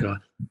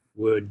Antarctica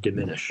would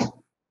diminish.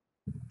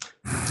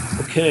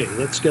 Okay,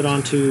 let's get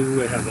on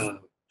to, I have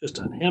just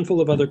a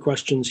handful of other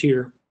questions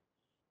here.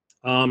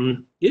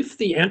 If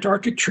the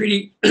Antarctic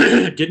Treaty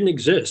didn't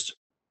exist,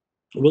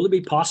 will it be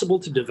possible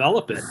to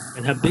develop it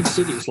and have big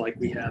cities like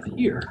we have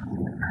here?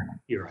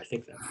 Here, I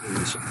think that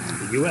means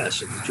the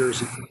US and New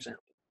Jersey, for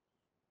example.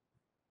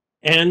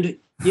 And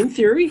in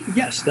theory,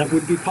 yes, that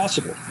would be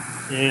possible.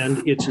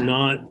 And it's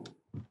not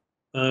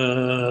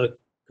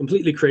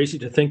completely crazy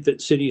to think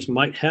that cities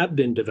might have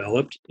been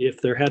developed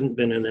if there hadn't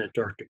been an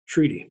Antarctic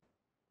Treaty.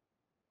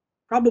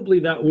 Probably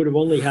that would have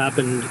only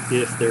happened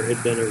if there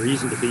had been a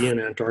reason to be in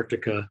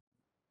Antarctica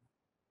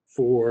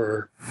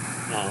for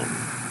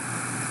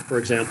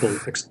example,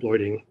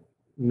 exploiting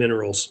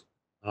minerals,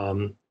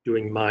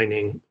 doing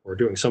mining, or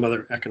doing some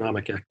other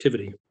economic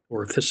activity,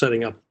 or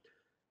setting up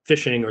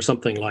fishing or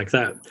something like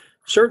that.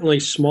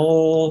 Certainly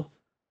small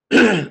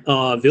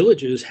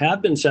villages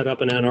have been set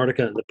up in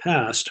Antarctica in the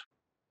past.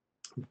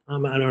 I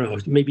don't know,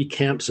 maybe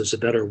camps is a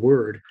better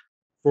word,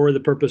 for the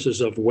purposes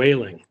of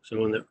whaling.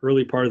 So in the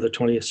early part of the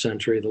 20th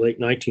century, the late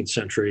 19th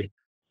century,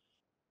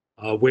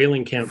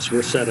 whaling camps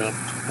were set up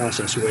to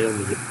process whale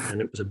meat,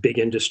 and it was a big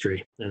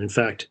industry. And in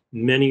fact,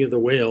 many of the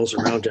whales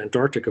around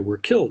Antarctica were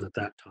killed at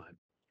that time.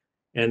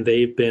 And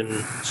they've been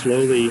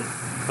slowly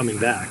coming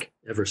back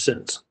ever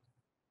since.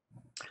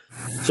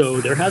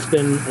 So there has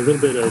been a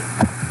little bit of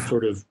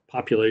sort of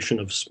population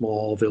of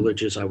small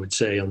villages, I would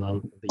say, on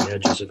the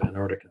edges of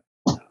Antarctica in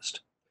the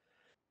past.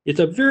 It's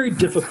a very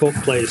difficult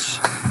place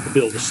to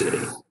build a city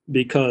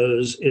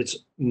because it's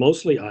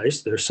mostly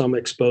ice. There's some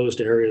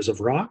exposed areas of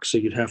rock, so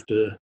you'd have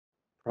to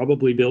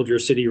probably build your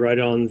city right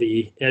on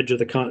the edge of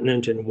the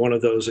continent in one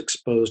of those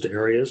exposed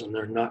areas, and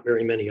there are not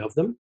very many of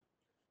them.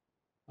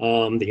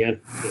 The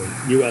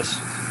U.S.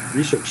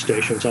 research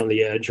stations on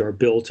the edge are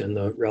built in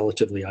the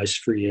relatively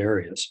ice-free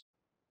areas.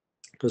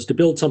 Because to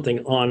build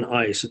something on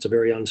ice, it's a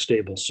very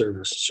unstable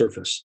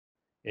surface,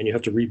 and you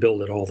have to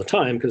rebuild it all the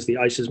time because the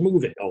ice is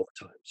moving all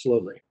the time,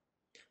 slowly.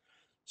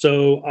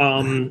 So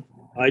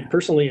I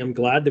personally am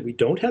glad that we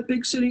don't have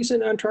big cities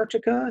in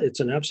Antarctica. It's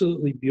an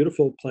absolutely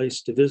beautiful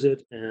place to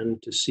visit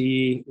and to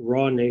see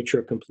raw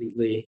nature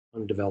completely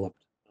undeveloped.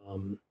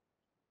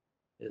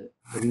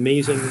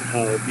 Amazing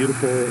how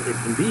beautiful it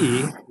can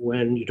be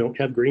when you don't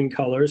have green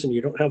colors and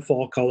you don't have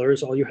fall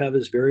colors. All you have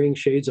is varying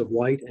shades of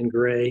white and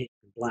gray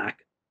and black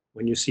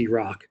when you see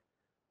rock.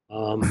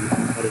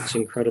 but it's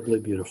incredibly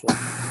beautiful.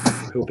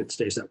 I hope it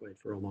stays that way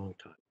for a long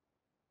time.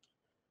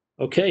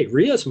 Okay,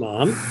 Ria's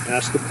mom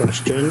asked the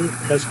question,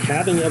 has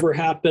calving ever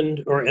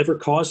happened or ever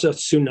caused a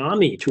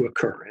tsunami to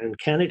occur, and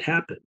can it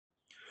happen?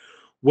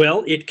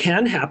 Well, it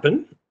can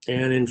happen,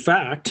 and in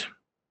fact,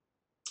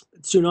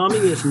 tsunami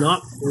is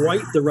not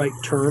quite the right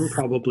term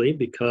probably,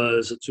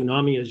 because a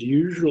tsunami is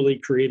usually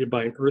created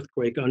by an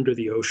earthquake under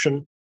the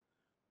ocean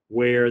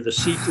where the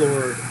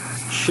seafloor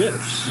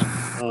shifts.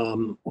 A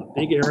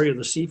big area of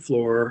the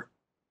seafloor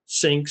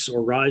sinks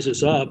or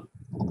rises up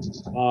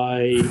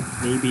by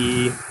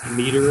maybe a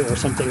meter or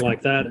something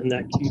like that, and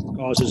that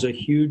causes a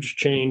huge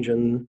change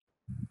in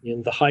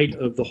the height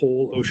of the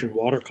whole ocean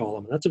water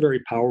column. That's a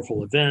very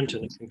powerful event,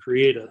 and it can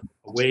create a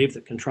wave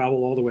that can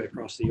travel all the way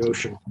across the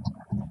ocean.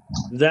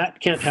 That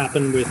can't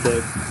happen with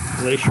a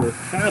glacier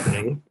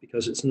calving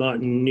because it's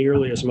not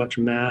nearly as much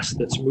mass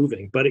that's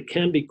moving, but it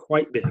can be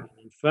quite big.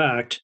 In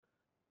fact,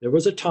 there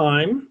was a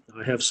time,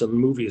 I have some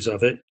movies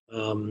of it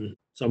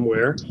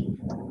somewhere,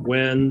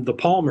 when the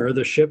Palmer,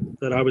 the ship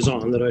that I was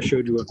on, that I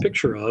showed you a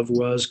picture of,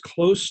 was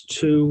close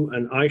to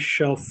an ice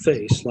shelf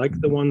face, like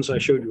the ones I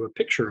showed you a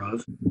picture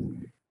of.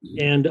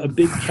 And a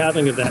big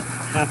calving of that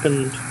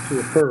happened to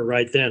occur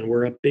right then,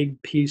 where a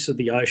big piece of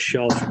the ice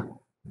shelf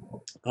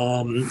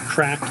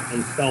cracked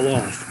and fell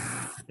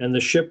off. And the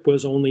ship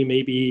was only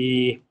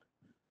maybe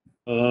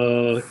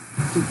 2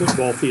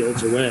 football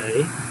fields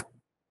away.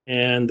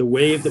 And the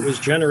wave that was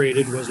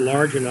generated was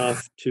large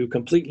enough to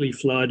completely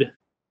flood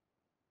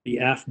the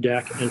aft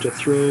deck and to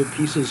throw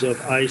pieces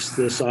of ice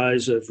the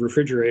size of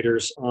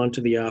refrigerators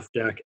onto the aft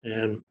deck.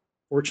 And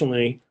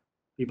fortunately,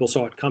 people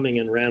saw it coming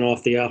and ran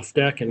off the aft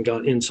deck and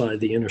got inside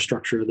the inner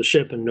structure of the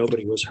ship, and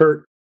nobody was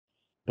hurt.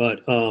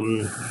 But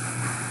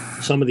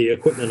some of the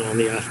equipment on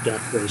the aft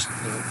deck was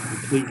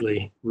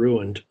completely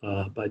ruined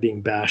by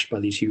being bashed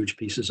by these huge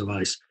pieces of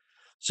ice.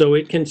 So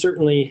it can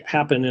certainly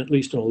happen, at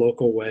least in a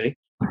local way.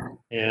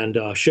 And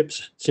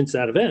ships, since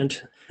that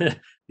event, the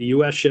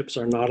US ships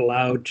are not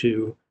allowed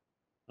to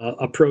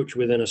approach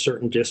within a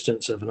certain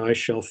distance of an ice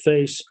shelf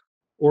face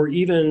or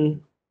even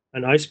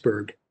an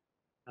iceberg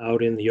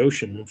out in the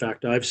ocean. In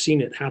fact, I've seen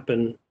it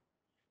happen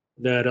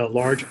that a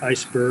large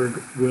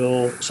iceberg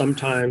will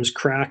sometimes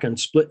crack and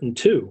split in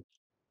two.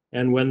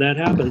 And when that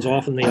happens,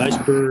 often the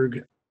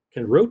iceberg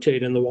can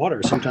rotate in the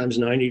water, sometimes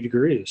 90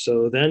 degrees.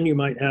 So then you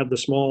might have the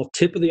small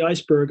tip of the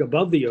iceberg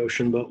above the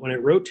ocean, but when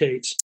it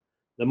rotates,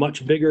 the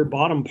much bigger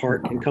bottom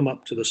part can come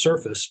up to the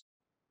surface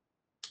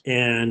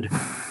and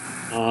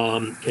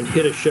can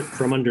hit a ship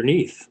from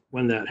underneath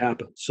when that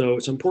happens. So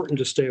it's important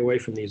to stay away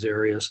from these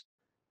areas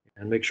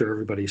and make sure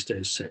everybody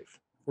stays safe.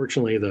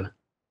 Fortunately, the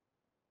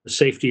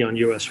safety on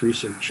U.S.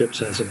 research ships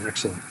has an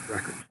excellent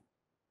record.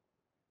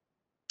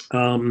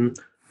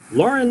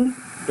 Lauren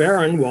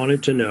Barron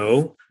wanted to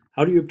know,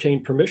 how do you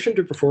obtain permission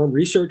to perform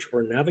research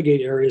or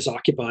navigate areas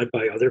occupied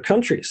by other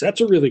countries?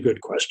 That's a really good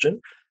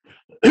question.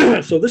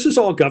 So this is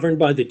all governed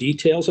by the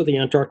details of the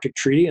Antarctic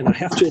Treaty, and I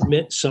have to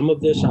admit some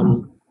of this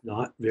I'm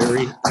not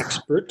very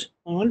expert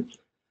on.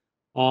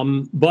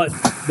 But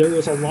there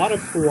is a lot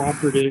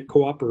of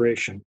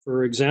cooperation.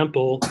 For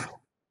example,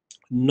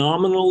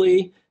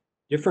 nominally,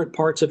 different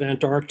parts of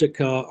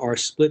Antarctica are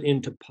split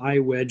into pie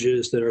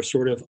wedges that are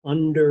sort of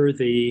under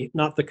the,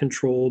 not the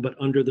control, but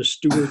under the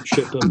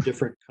stewardship of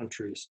different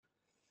countries.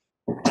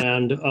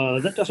 And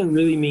that doesn't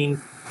really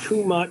mean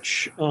too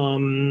much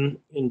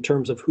in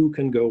terms of who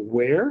can go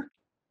where.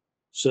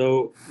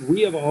 So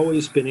we have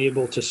always been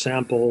able to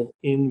sample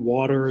in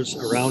waters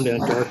around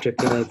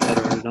Antarctica that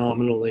are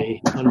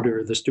nominally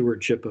under the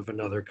stewardship of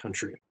another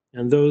country.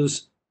 And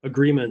those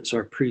agreements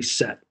are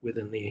preset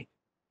within the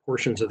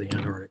portions of the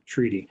Antarctic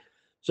Treaty.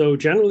 So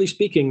generally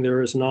speaking,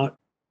 there is not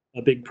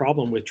a big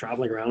problem with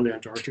traveling around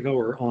Antarctica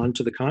or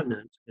onto the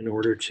continent in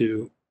order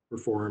to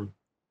perform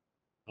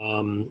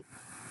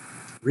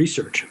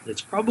research.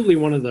 It's probably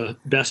one of the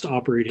best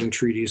operating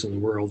treaties in the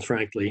world,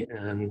 frankly,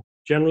 and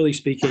generally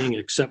speaking,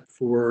 except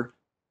for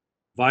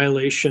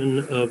violation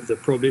of the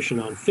prohibition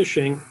on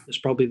fishing, is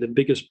probably the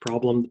biggest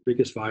problem, the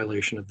biggest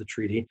violation of the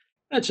treaty.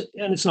 And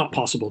it's not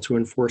possible to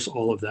enforce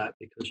all of that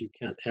because you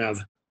can't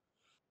have,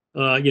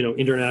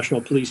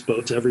 international police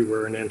boats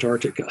everywhere in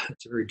Antarctica.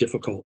 It's a very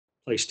difficult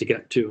place to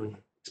get to and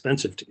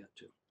expensive to get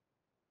to.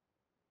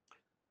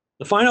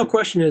 The final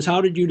question is,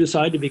 how did you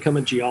decide to become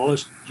a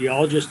geologist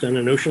and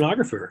an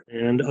oceanographer?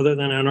 And other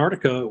than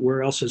Antarctica,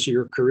 where else has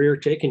your career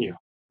taken you?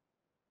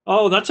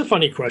 Oh, that's a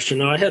funny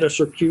question. I had a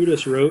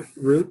circuitous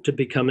route to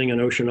becoming an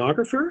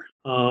oceanographer.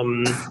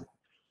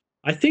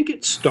 I think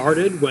it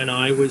started when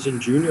I was in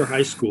junior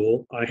high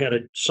school. I had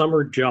a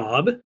summer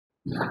job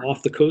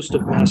off the coast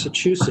of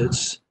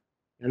Massachusetts,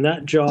 and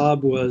that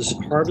job was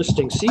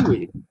harvesting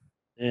seaweed.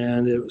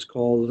 And it was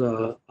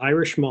called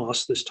Irish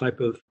moss, this type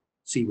of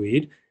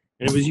seaweed.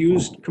 And it was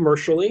used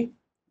commercially.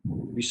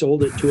 We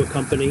sold it to a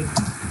company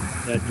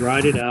that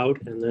dried it out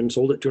and then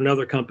sold it to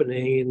another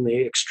company, and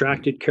they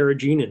extracted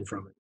carrageenan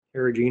from it.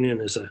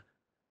 Carrageenan is a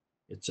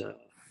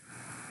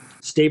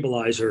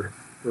stabilizer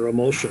for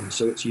emulsion,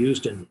 so it's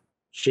used in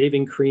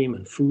shaving cream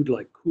and food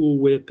like Cool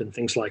Whip and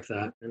things like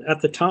that. And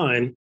at the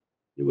time,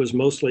 it was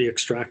mostly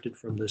extracted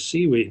from the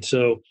seaweed.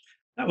 So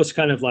that was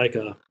kind of like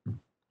a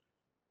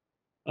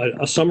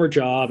summer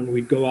job, and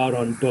we'd go out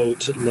on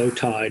boats at low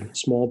tide,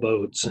 small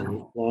boats,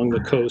 and along the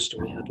coast.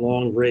 And we had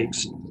long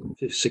rakes,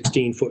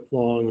 16-foot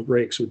long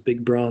rakes with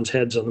big bronze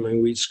heads on them,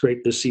 and we'd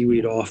scrape the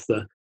seaweed off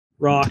the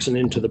rocks and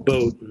into the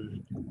boat.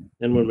 And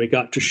then when we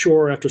got to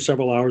shore after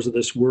several hours of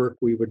this work,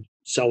 we would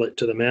sell it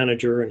to the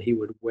manager, and he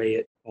would weigh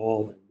it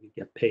all, and we'd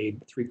get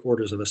paid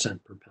 3/4 of a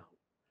cent per pound.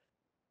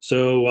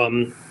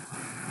 So,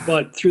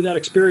 but through that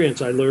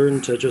experience, I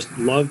learned to just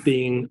love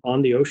being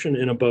on the ocean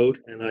in a boat,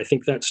 and I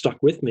think that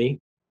stuck with me.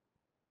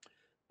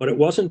 But it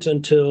wasn't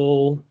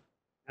until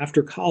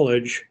after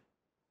college,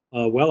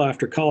 well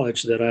after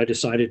college, that I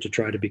decided to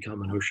try to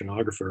become an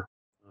oceanographer.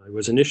 I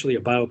was initially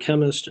a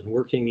biochemist and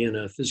working in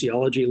a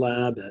physiology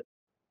lab at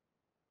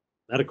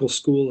medical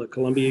school at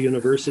Columbia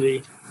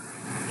University,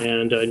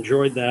 and I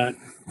enjoyed that.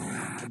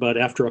 But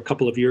after a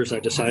couple of years, I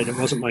decided it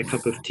wasn't my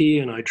cup of tea,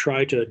 and I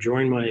tried to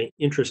join my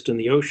interest in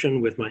the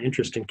ocean with my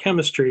interest in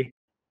chemistry.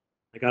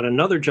 I got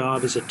another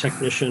job as a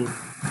technician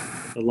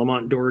at the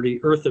Lamont Doherty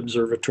Earth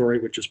Observatory,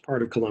 which is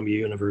part of Columbia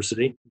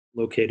University,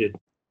 located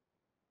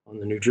on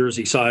the New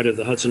Jersey side of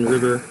the Hudson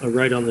River,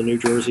 right on the New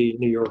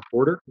Jersey-New York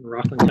border in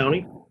Rockland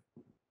County.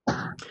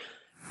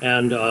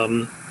 And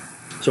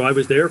so I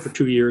was there for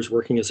 2 years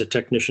working as a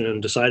technician,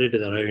 and decided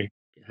that I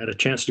had a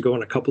chance to go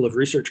on a couple of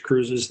research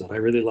cruises, that I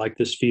really liked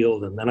this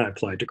field. And then I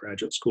applied to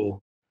graduate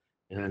school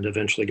and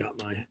eventually got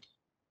my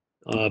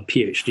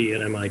PhD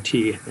at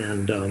MIT,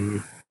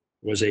 and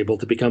was able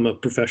to become a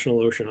professional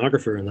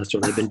oceanographer. And that's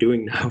what I've been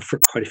doing now for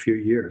quite a few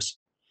years.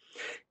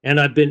 And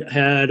I've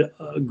had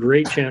a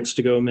great chance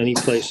to go many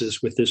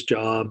places with this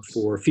job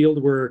for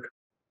field work,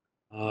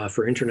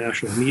 for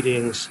international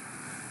meetings.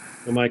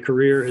 So my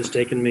career has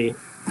taken me,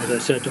 as I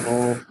said, to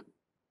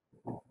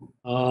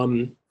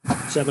all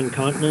 7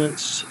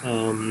 continents.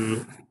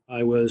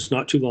 I was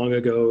not too long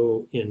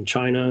ago in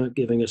China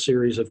giving a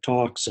series of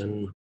talks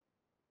and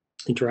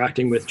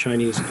interacting with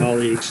Chinese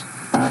colleagues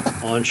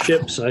on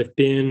ships. I've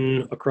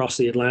been across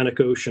the Atlantic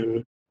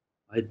Ocean.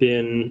 I've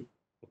been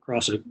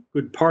across a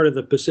good part of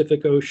the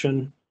Pacific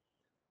Ocean.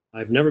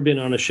 I've never been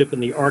on a ship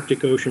in the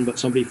Arctic Ocean, but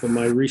somebody from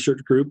my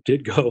research group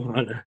did go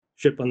on a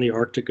ship on the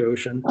Arctic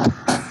Ocean.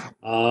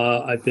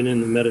 I've been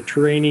in the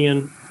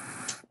Mediterranean.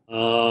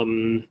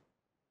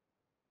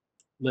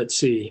 Let's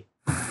see.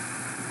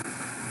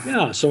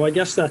 Yeah, so I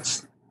guess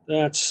that's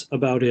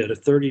about it.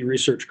 30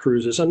 research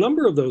cruises. A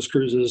number of those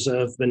cruises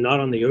have been not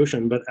on the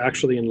ocean, but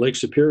actually in Lake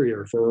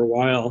Superior. For a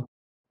while,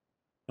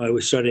 I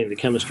was studying the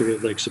chemistry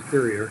of Lake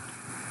Superior,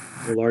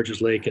 the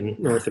largest lake in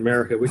North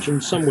America, which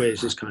in some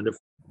ways is kind of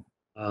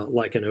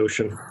like an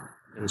ocean.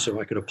 And so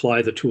I could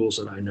apply the tools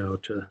that I know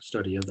to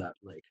study of that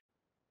lake.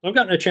 I've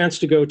gotten a chance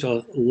to go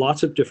to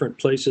lots of different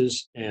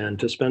places and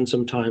to spend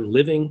some time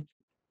living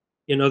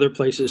in other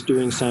places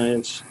doing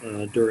science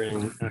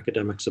during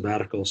academic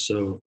sabbaticals.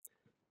 So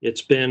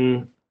it's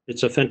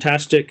a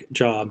fantastic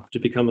job to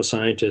become a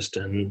scientist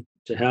and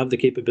to have the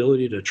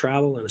capability to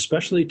travel, and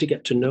especially to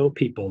get to know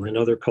people in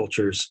other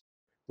cultures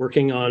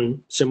working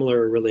on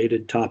similar or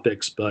related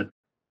topics, but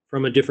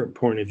from a different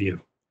point of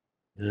view.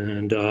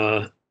 And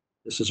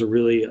this is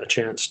really a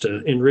chance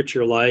to enrich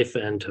your life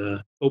and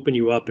to open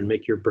you up and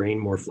make your brain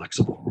more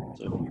flexible.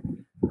 So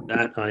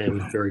that I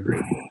am very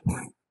grateful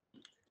for.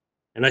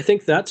 And I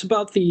think that's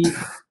about the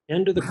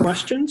end of the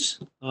questions.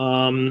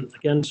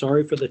 Again,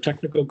 sorry for the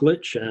technical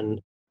glitch,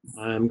 and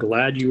I'm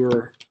glad you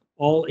were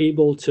all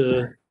able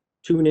to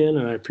tune in,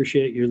 and I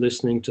appreciate you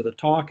listening to the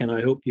talk, and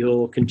I hope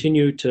you'll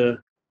continue to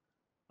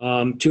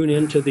tune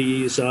into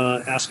these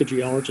Ask a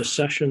Geologist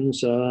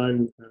sessions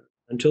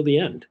until the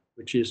end,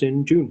 which is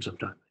in June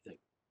sometime, I think.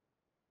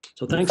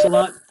 So thanks a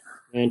lot,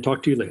 and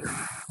talk to you later.